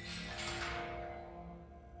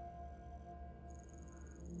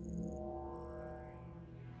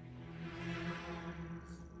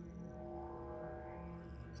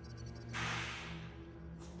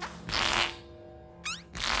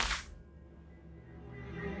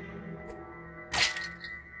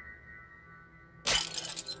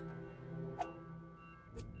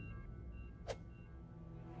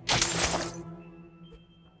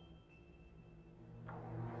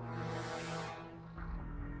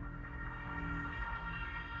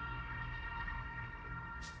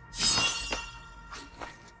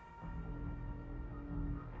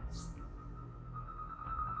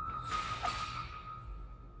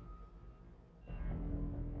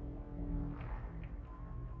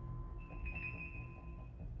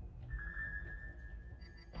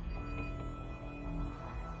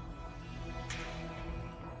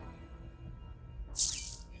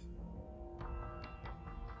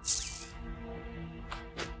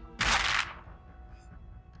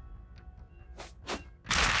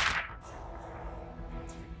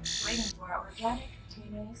 organic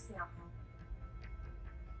DNA sample.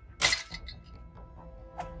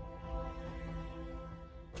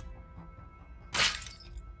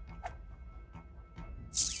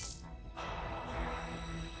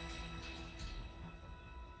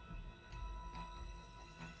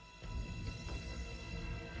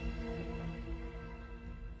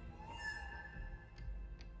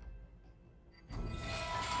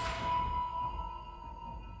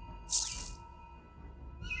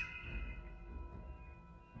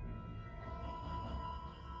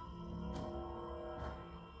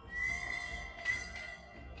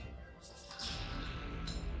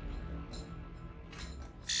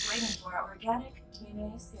 Waiting for our organic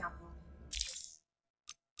DNA sample.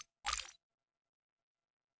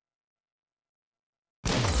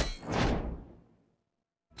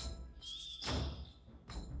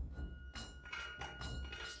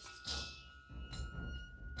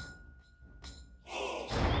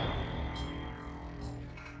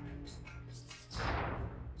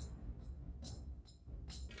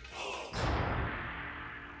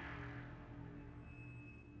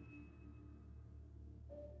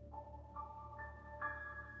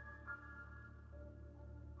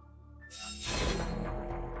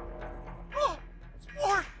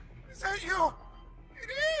 You! It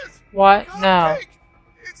is! What? God, No. Jake,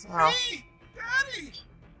 it's Oh. me! Daddy!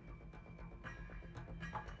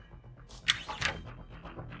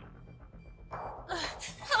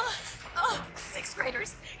 Sixth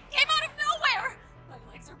graders came out of nowhere!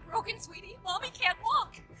 My legs are broken, sweetie. Mommy can't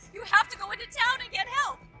walk. You have to go into town and get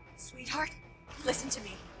help. Sweetheart, listen to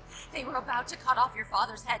me. They were about to cut off your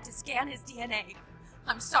father's head to scan his DNA.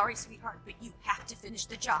 I'm sorry, sweetheart, but you have to finish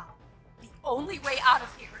the job. The only way out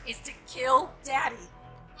of here is to kill Daddy.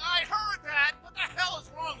 I heard that! What the hell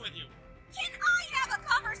is wrong with you? Can I have a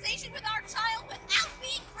conversation with our child without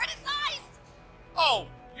being criticized? Oh,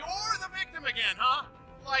 you're the victim again, huh?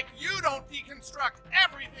 Like you don't deconstruct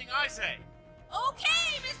everything I say.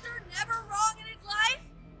 Okay, Mr. Never Wrong in his life.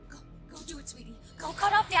 Go do it, sweetie. Go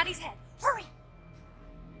cut off Daddy's head. Hurry!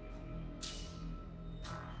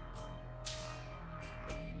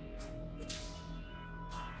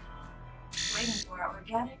 Waiting for our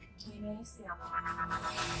organic DNA sample.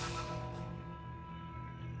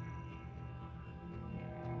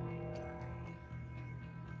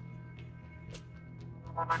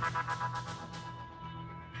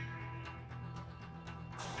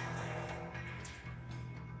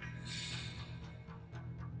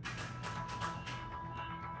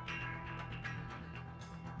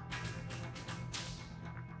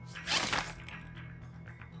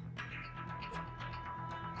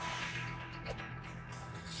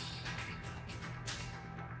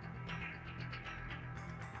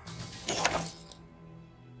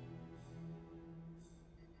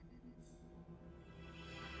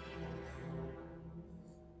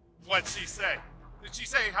 What'd she say? Did she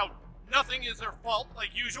say how nothing is her fault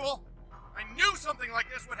like usual? I knew something like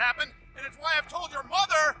this would happen, and it's why I've told your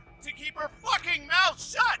mother to keep her fucking mouth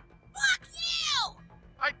shut! Fuck you!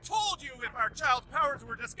 I told you if our child's powers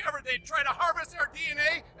were discovered, they'd try to harvest our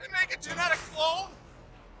DNA and make a genetic clone!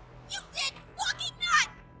 You did fucking not!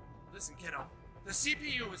 Listen, kiddo. The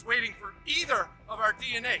CPU is waiting for either of our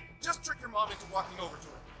DNA. Just trick your mom into walking over to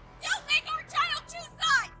it. Don't make our child choose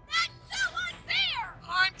sides! That's so unfair!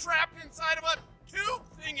 I'm trapped inside of a tube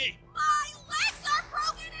thingy! My legs are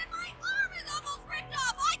broken and my arm is almost ripped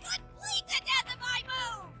off! I could bleed to death if I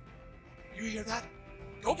move! You hear that?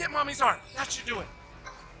 Go get mommy's arm. That should do it.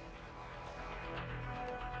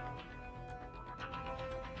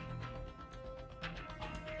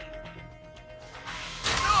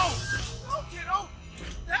 No! No, kiddo!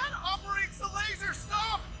 That operates the laser!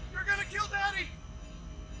 Stop! You're gonna kill Daddy!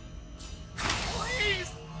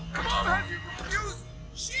 Please! Mom has you confused!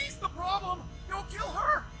 She's the problem! Don't kill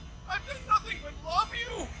her! I've done nothing but love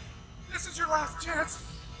you! This is your last chance!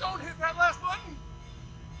 Don't hit that last button!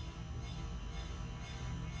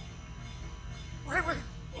 Wait,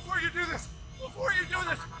 before you do this,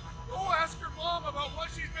 go ask your mom about what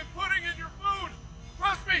she's been putting in your food.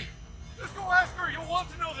 Trust me, just go ask her, you'll want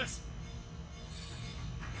to know this.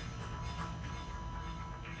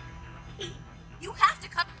 You have to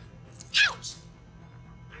cut... Ouch!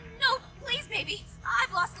 No, please, baby.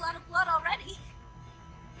 I've lost a lot of blood already.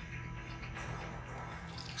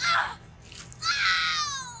 Ah!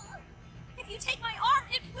 Ow! If you take my arm,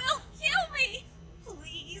 it will kill me!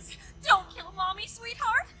 Please, don't kill Mommy,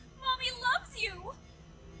 sweetheart. Mommy loves you.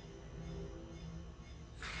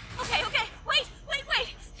 Okay, wait.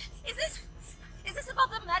 Is this about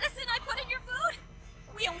the medicine I put in your food?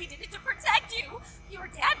 We only did it to protect you. Your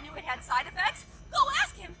dad knew it had side effects. Go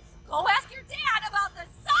ask him. Go ask your dad about the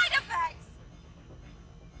side effects.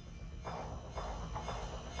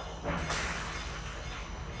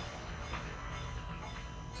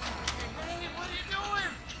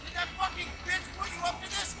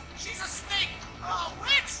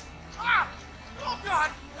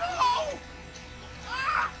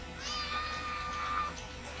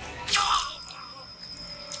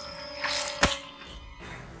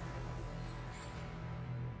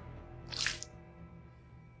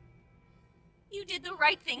 you did the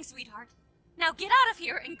right thing, sweetheart. Now get out of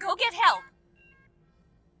here and go get help.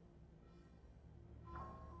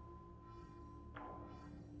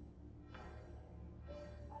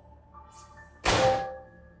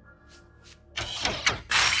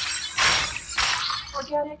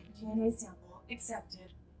 Organic DNA sample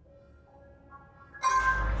accepted.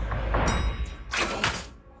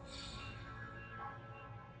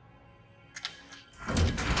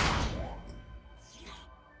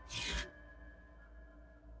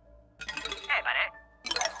 Hey, buddy.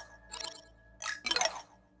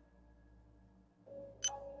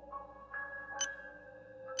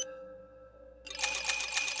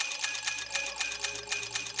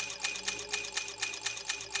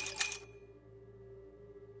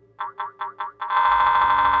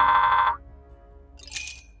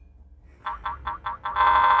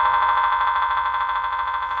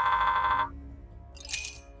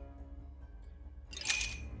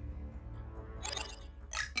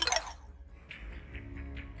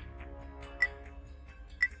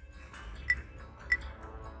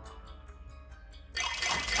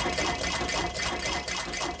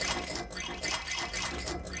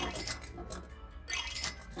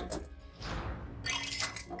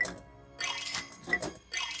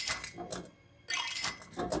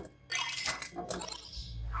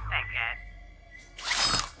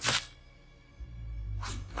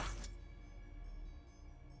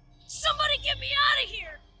 Somebody get me out of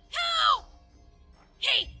here! Help!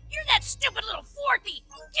 Hey, you're that stupid little fourthy!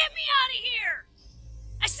 Get me out of here!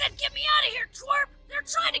 I said get me out of here, twerp! They're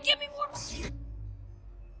trying to get me more...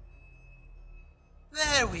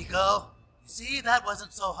 There we go. You see, that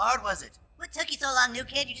wasn't so hard, was it? What took you so long, new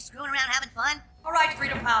kid? You just screwing around having fun? All right,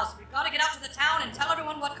 Freedom Pals, we've got to get out to the town and tell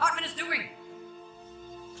everyone what Cartman is doing.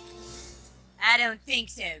 I don't think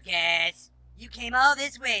so, guys. You came all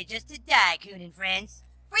this way just to die, Coon and friends.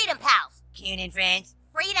 Freedom Pals. Coon and friends.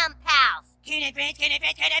 Freedom Pals. Coon and friends, Coon and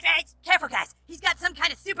friends, Coon and friends. Careful, guys. He's got some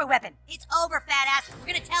kind of super weapon. It's over, fat ass. We're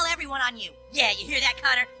gonna tell everyone on you. Yeah, you hear that,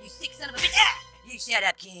 Connor? You sick son of a bitch. Ah! You shut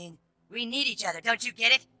up, Coon. We need each other, don't you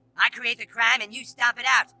get it? I create the crime and you stomp it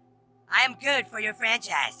out. I am good for your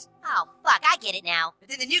franchise. Oh, fuck, I get it now. But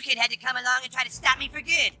then the new kid had to come along and try to stop me for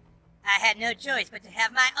good. I had no choice but to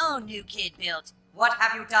have my own new kid built. What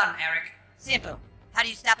have you done, Eric? Simple. How do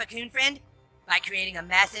you stop a coon friend? By creating a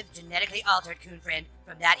massive, genetically altered coon friend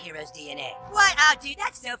from that hero's DNA. What? Oh, dude,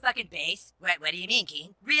 that's so fucking base. What do you mean,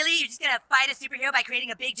 Keen? Really? You're just gonna fight a superhero by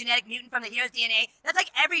creating a big genetic mutant from the hero's DNA? That's like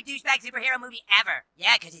every douchebag superhero movie ever.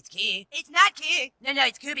 Yeah, because it's cool. It's not cool. No,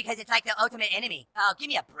 it's cool because it's like the ultimate enemy. Oh, give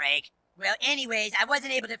me a break. Well, anyways, I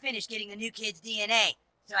wasn't able to finish getting the new kid's DNA,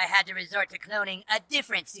 so I had to resort to cloning a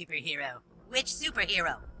different superhero. Which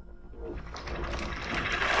superhero?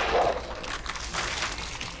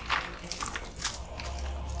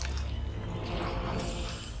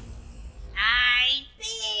 I'm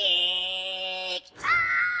big!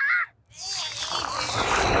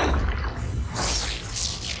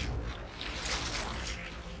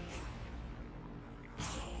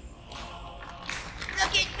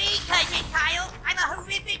 Look at me, Cousin Kyle! I'm a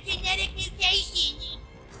horrific genetic mutation!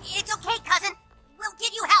 It's okay, cousin. We'll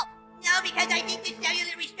give you help. No, because I think the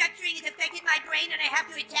cellular restructuring has affected my brain and I have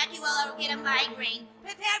to attack you or I'll get a migraine.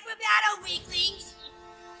 Prepare for battle, weaklings!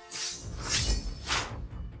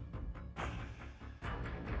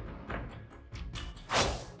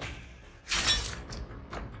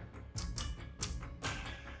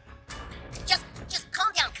 Just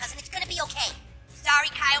calm down, cousin. It's gonna be okay. Sorry,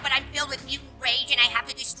 Kyle, but I'm filled with mutant rage and I have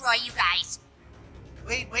to destroy you guys.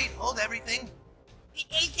 Wait, hold everything.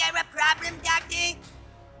 Is there a problem, Doctor?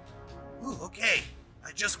 Ooh, okay.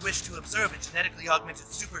 I just wish to observe a genetically augmented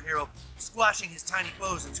superhero squashing his tiny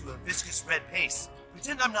foes into a viscous red paste.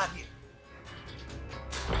 Pretend I'm not here.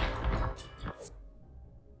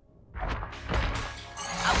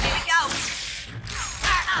 Oh, here we go.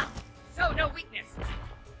 Show no weakness.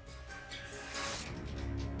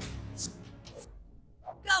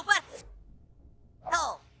 Go, but...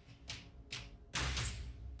 Oh.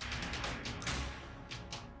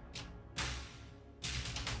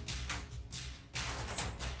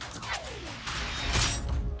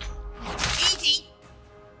 Easy.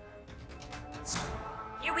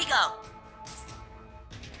 Here we go.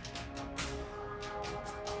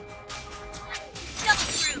 Double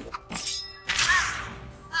screw.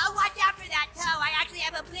 Oh, watch out for that toe. I actually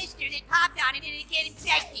have a blister that popped on it and it get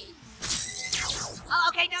infected. Oh,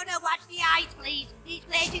 okay, no, watch the eyes, please. These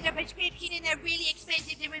glasses are prescription and they're really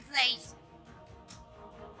expensive to replace.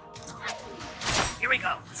 Here we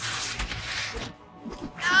go.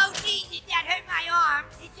 Oh, Jesus, that hurt my arm.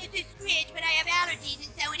 It's just a scratch, but I have allergies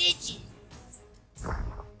and so it itches.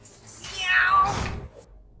 Meow.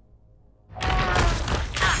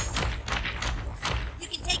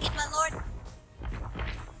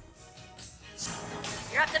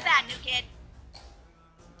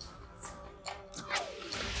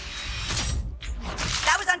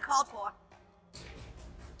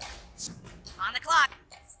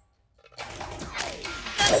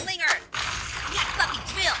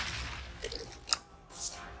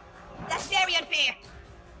 there.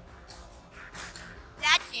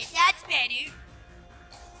 That's it, that's better.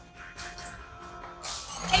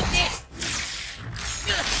 Take this.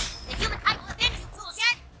 The human type will avenge you,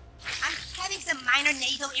 Toolshed. I'm having some minor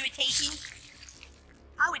nasal irritation.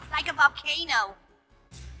 Oh, it's like a volcano.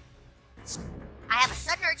 I have a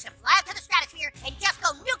sudden urge to fly up to the stratosphere and just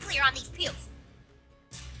go nuclear on these pukes.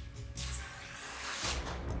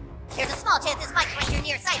 There's a small chance this might break your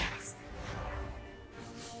nearsightedness.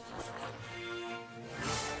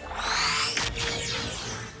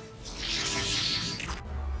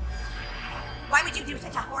 Why would you do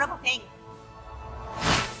such a horrible thing?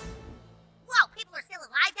 Whoa, people are still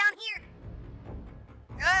alive down here?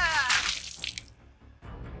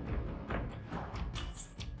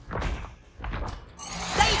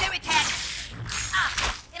 Laser attack!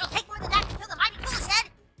 It'll take more than that to kill the mighty Toolshed.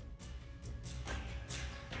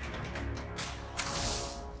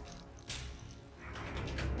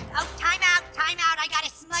 Oh, time out, I got a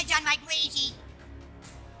smudge on my Gracie.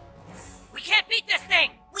 We can't beat this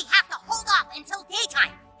thing! We have to hold off until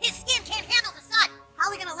daytime. His skin can't handle the sun. How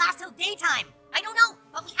are we gonna last till daytime? I don't know,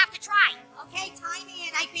 but we have to try. Okay, time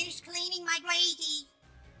in. I finished cleaning my Gracie.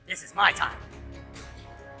 This is my time.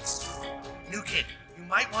 New kid, you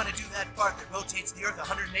might want to do that part that rotates the Earth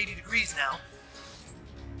 180 degrees now.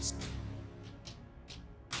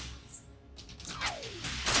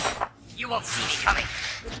 You won't see me coming.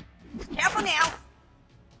 Careful now.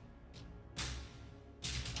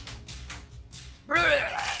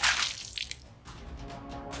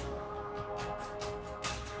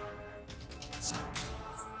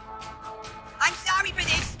 I'm sorry for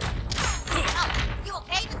this. Oh, you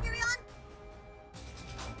okay, Mysterion?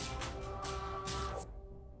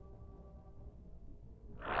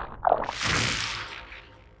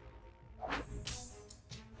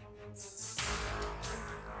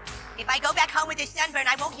 If I go back home with this sunburn,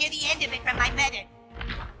 I won't hear the end of it from my mother.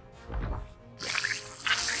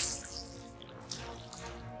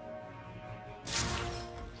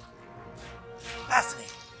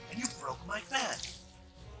 Fascinating. And you broke my fan.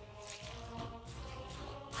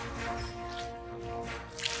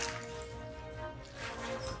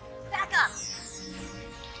 Back up.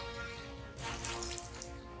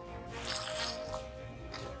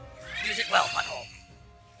 Use it well, butthole.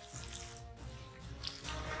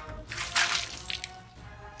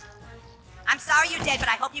 I'm sorry you're dead, but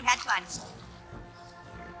I hope you had fun.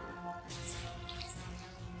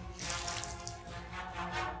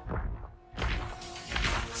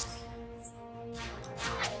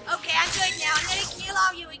 Okay, I'm good now. I'm gonna kill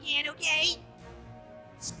all you again, okay?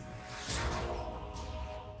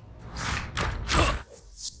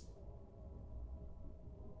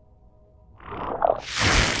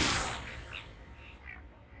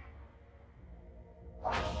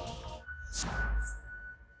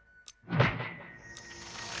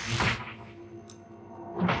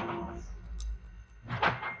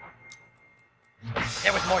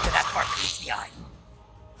 There was more to that part than meets the eye.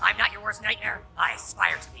 I'm not your worst nightmare. I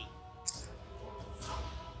aspire to be.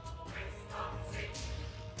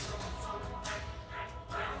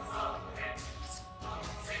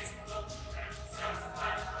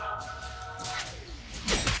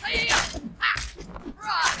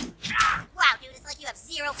 Wow, dude, it's like you have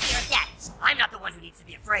zero fear of death. I'm not the one who needs to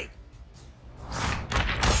be afraid.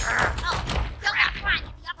 Oh, don't let pride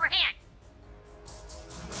get the upper hand.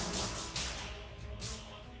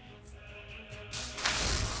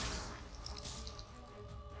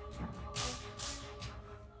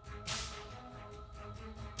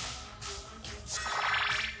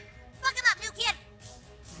 Fuck him up, new kid.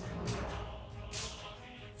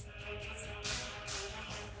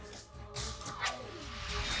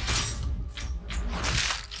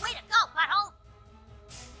 Way to go, butthole.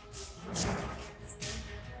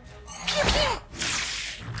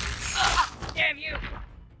 Damn you!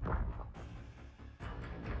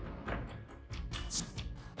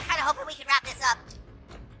 Kinda hoping we can wrap this up.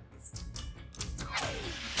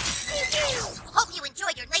 Hope you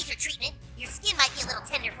enjoyed your laser treatment. Your skin might be a little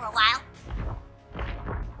tender for a while.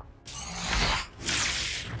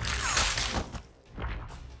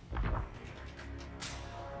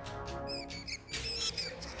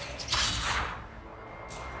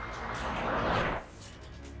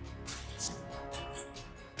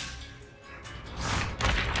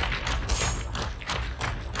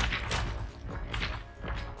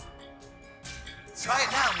 Try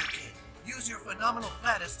it now, new kid. Use your phenomenal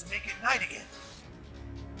flatus to make it night again.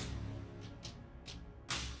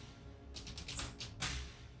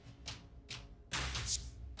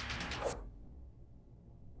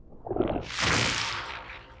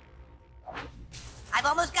 I've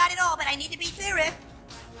almost got it all, but I need to beat Thurif.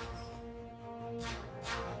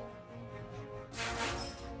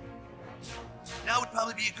 would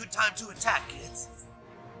probably be a good time to attack, kids.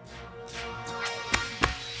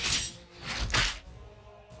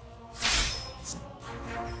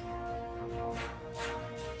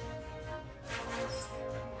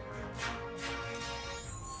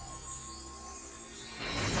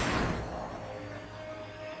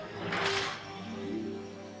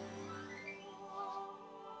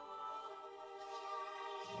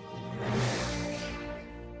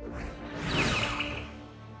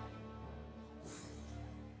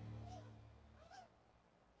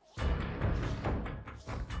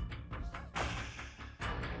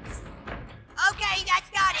 Okay, that's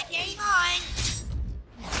got it. Game on.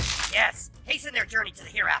 Yes, hasten their journey to the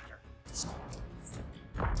hereafter.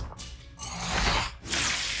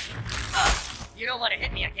 You don't want to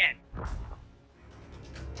hit me again.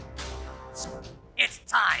 It's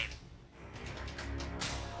time.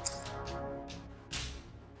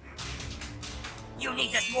 You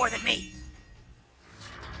need this more than me.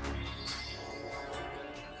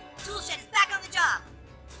 Toolshed is back on the job.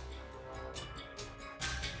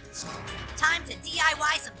 Time to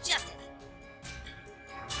DIY some justice.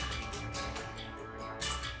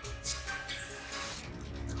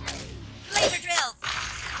 Laser drills.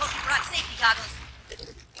 Hope you brought safety goggles.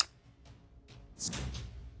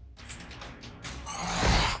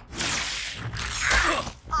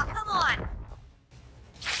 Oh, come on.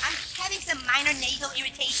 I'm having some minor nasal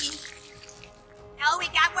irritation. Oh,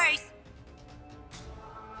 it got worse.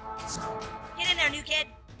 Get in there, new kid.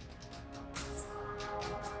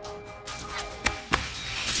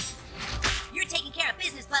 You're taking care of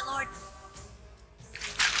business, Buttlord.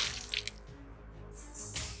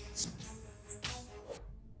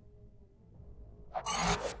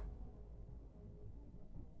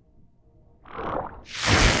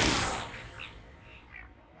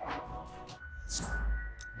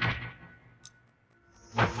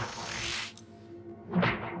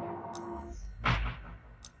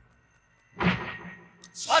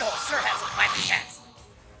 Butthole sure has some clappy cats.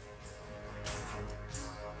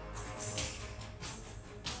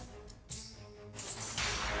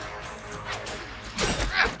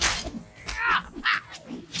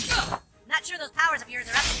 Not sure those powers of yours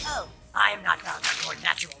are up to code. I am not bound by your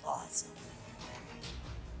natural laws.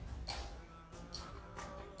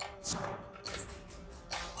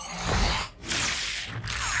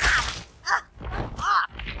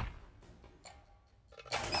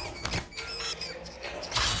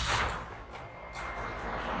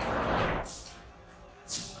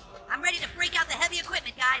 I'm ready to break out the heavy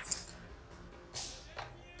equipment, guys.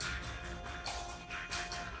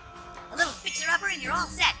 A little fixer-upper and you're all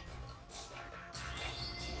set.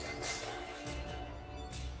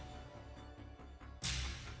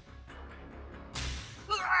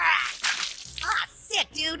 Ah, sick,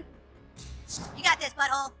 dude. You got this,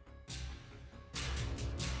 butthole.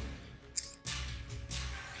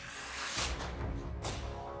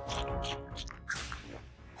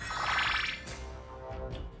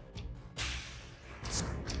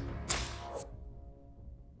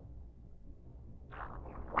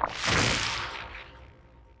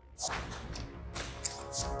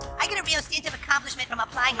 I get a real stint of accomplishment from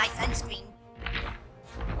applying my sunscreen.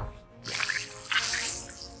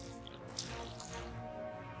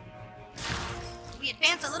 We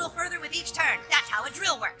advance a little further with each turn. That's how a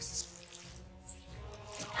drill works.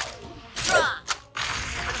 Draw!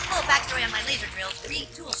 For the full backstory on my laser drills, read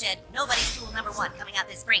Toolshed, Nobody's Tool number 1, coming out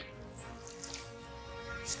this spring.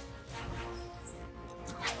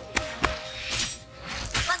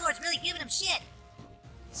 Buttlord's really giving him shit.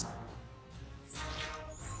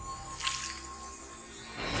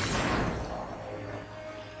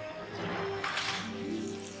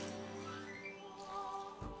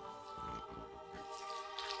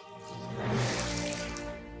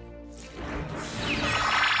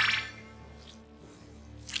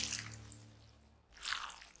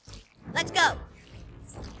 Let's go!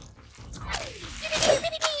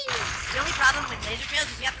 The only problem with laser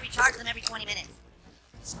drills is you have to recharge them every 20 minutes.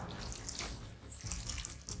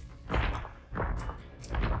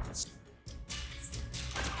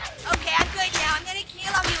 Okay, I'm good now. I'm gonna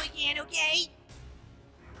kill on you again, okay?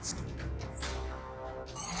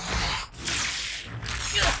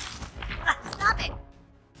 Stop it!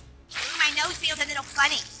 My nose feels a little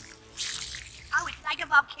funny. Oh, it's like a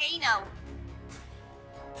volcano.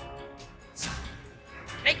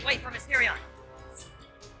 Make way for Mysterion.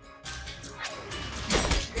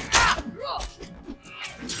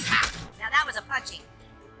 Now that was a punching.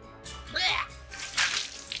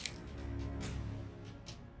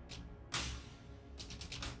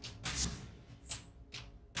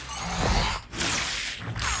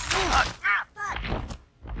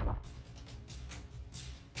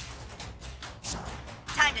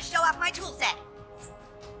 my tool set.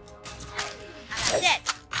 How about this?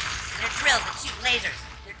 They're drills that shoot lasers.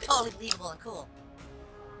 They're totally believable and cool.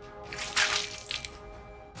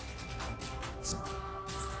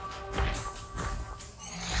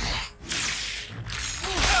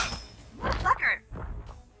 Fucker!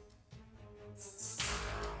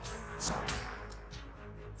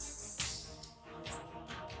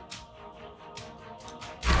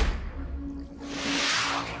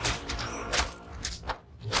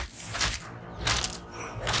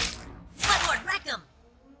 Bloodlord, wrecked him!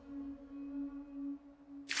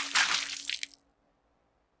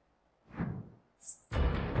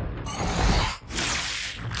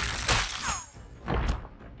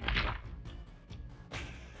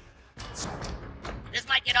 This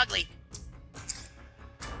might get ugly.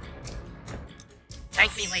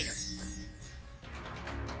 Thank me later.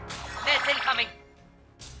 Meds incoming.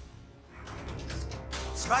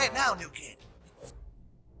 Try it now, new kid.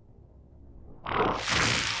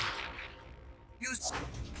 Use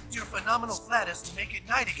your phenomenal flatus to make it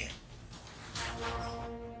night again.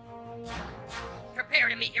 Prepare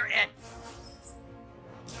to meet your end.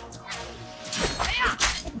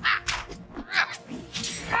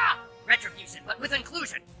 Retribution, but with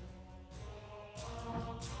inclusion.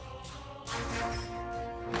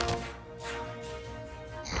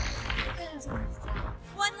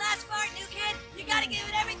 One last fart, new kid. You gotta give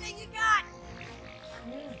it everything you got.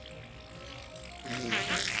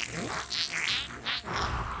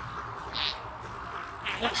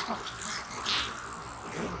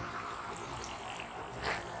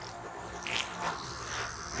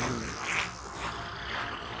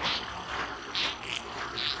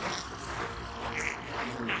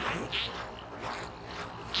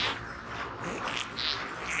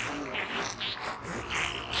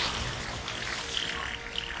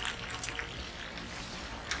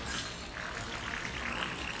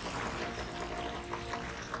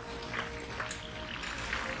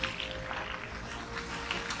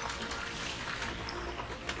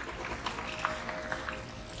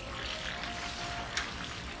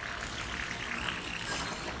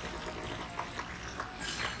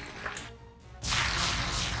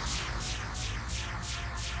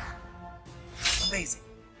 Amazing.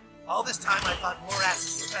 All this time I thought more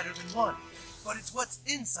asses were better than one, but it's what's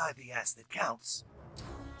inside the ass that counts.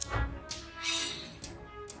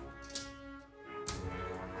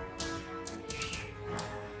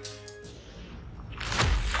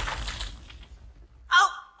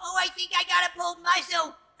 Oh, I think I got a pulled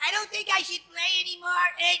muscle. I don't think I should play anymore.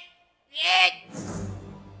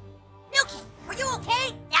 Milky, are you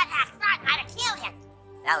okay? That last shot might have killed you.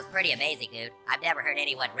 That was pretty amazing, dude. I've never heard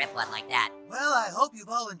anyone rip one like that. Well, I hope you've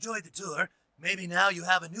all enjoyed the tour. Maybe now you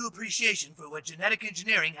have a new appreciation for what genetic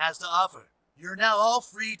engineering has to offer. You're now all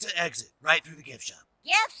free to exit right through the gift shop.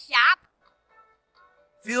 Gift shop?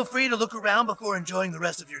 Feel free to look around before enjoying the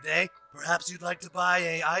rest of your day. Perhaps you'd like to buy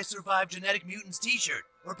a I Survive Genetic Mutants t-shirt,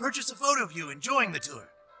 or purchase a photo of you enjoying the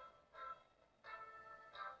tour.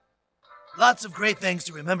 Lots of great things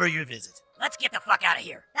to remember your visit. Let's get the fuck out of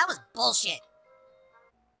here. That was bullshit.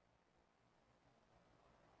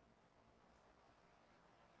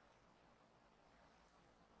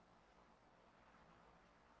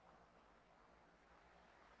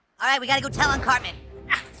 Alright, we gotta go tell on Cartman.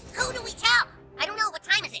 Who do we tell? I don't know. What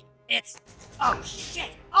time is it? It's... Oh,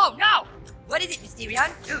 shit. Oh, no! What is it,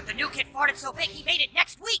 Mysterion? Dude, the new kid farted so big he made it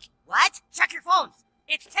next week. What? Check your phones.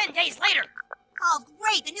 It's 10 days later. Oh,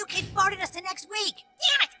 great. The new kid farted us to next week.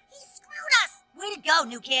 Damn it! He screwed us! Way to go,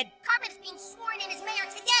 new kid. Cartman's being sworn in as mayor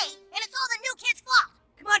today, and it's all the new kid's fault.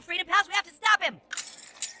 Come on, Freedom Pals. We have to stop him.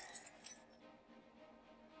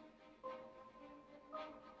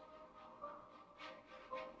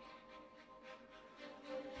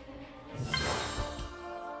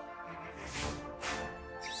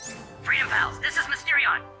 Freedom Pals, this is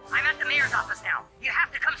Mysterion. I'm at the mayor's office now. You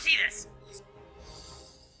have to come see this.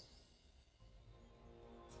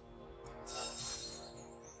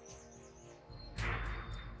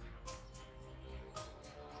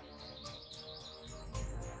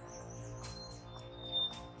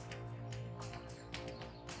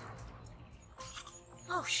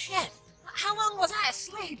 Oh, shit. How long was I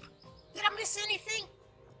asleep? Did I miss anything?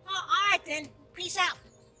 Oh, all right then. Peace out.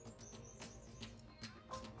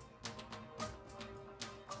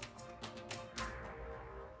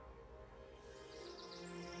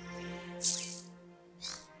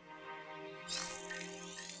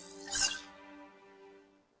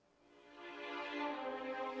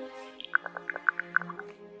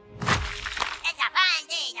 It's a fine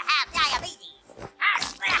day to have diabetes.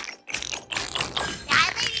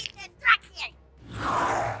 Diabetes destruction.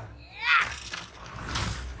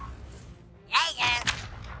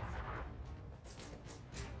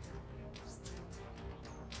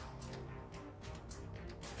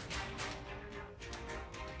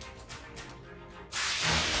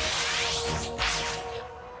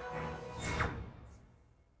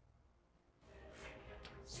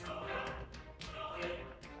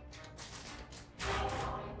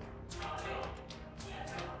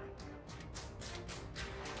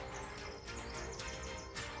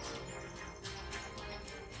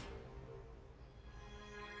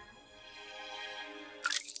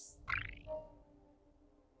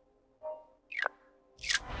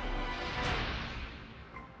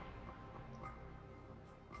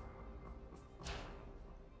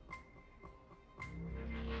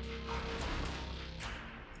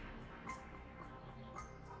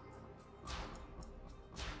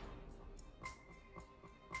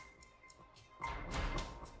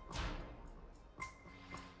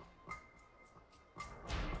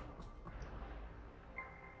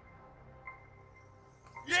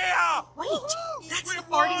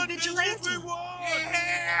 vigilante.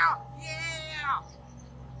 Yeah! Yeah!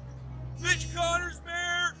 Mitch Connor's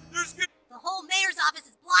mayor! There's good. The whole mayor's office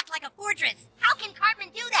is blocked like a fortress. How can Cartman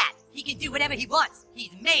do that? He can do whatever he wants.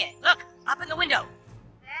 He's mayor. Look, up in the window.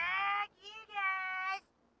 Fuck you guys.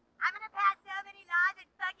 I'm gonna pass so many laws and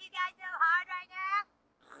fuck you guys so hard right now.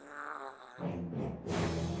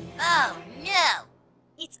 Oh, no.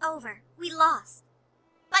 It's over. We lost.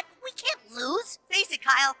 But we can't lose. Face it,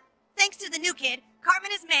 Kyle. Thanks to the new kid,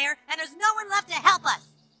 Cartman is mayor, and there's no one left to help us.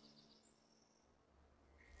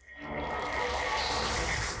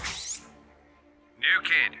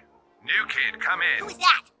 New kid, come in. Who's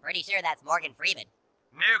that? Pretty sure that's Morgan Freeman.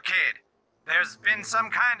 New kid, there's been some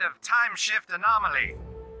kind of time shift anomaly.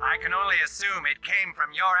 I can only assume it came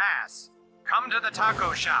from your ass. Come to the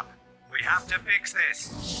taco shop. We have to fix this.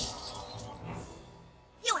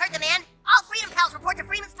 You heard the man. All Freedom Pals report to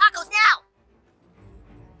Freeman's Tacos now.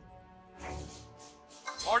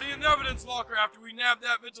 Party in the evidence locker after we nab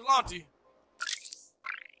that vigilante.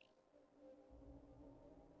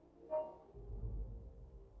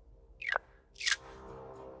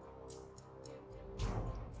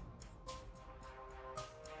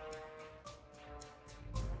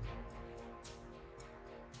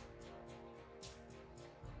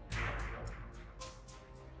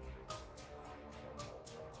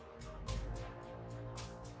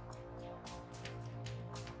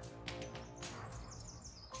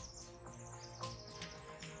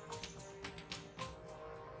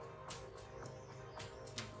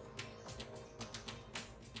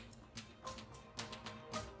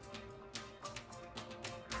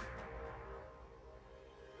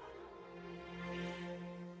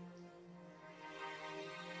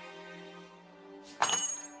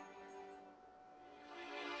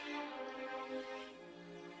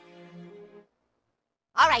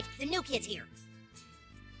 All right, the new kid's here.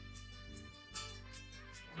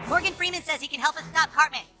 Morgan Freeman says he can help us stop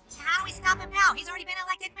Cartman. How do we stop him now? He's already been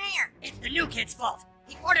elected mayor. It's the new kid's fault.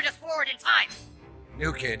 He ordered us forward in time.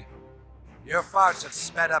 New kid, your farce has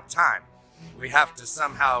sped up time. We have to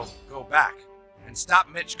somehow go back and stop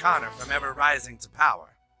Mitch Connor from ever rising to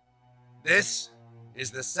power. This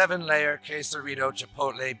is the 7-layer Quesarito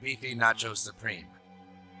Chipotle Beefy Nacho Supreme.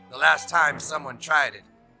 The last time someone tried it,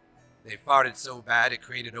 they farted so bad it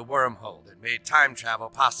created a wormhole that made time travel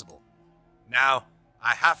possible. Now,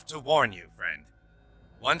 I have to warn you, friend.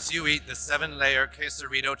 Once you eat the 7-layer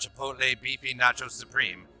Quesarito Chipotle Beefy Nacho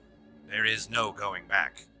Supreme, there is no going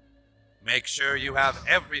back. Make sure you have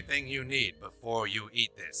everything you need before you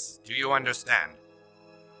eat this. Do you understand?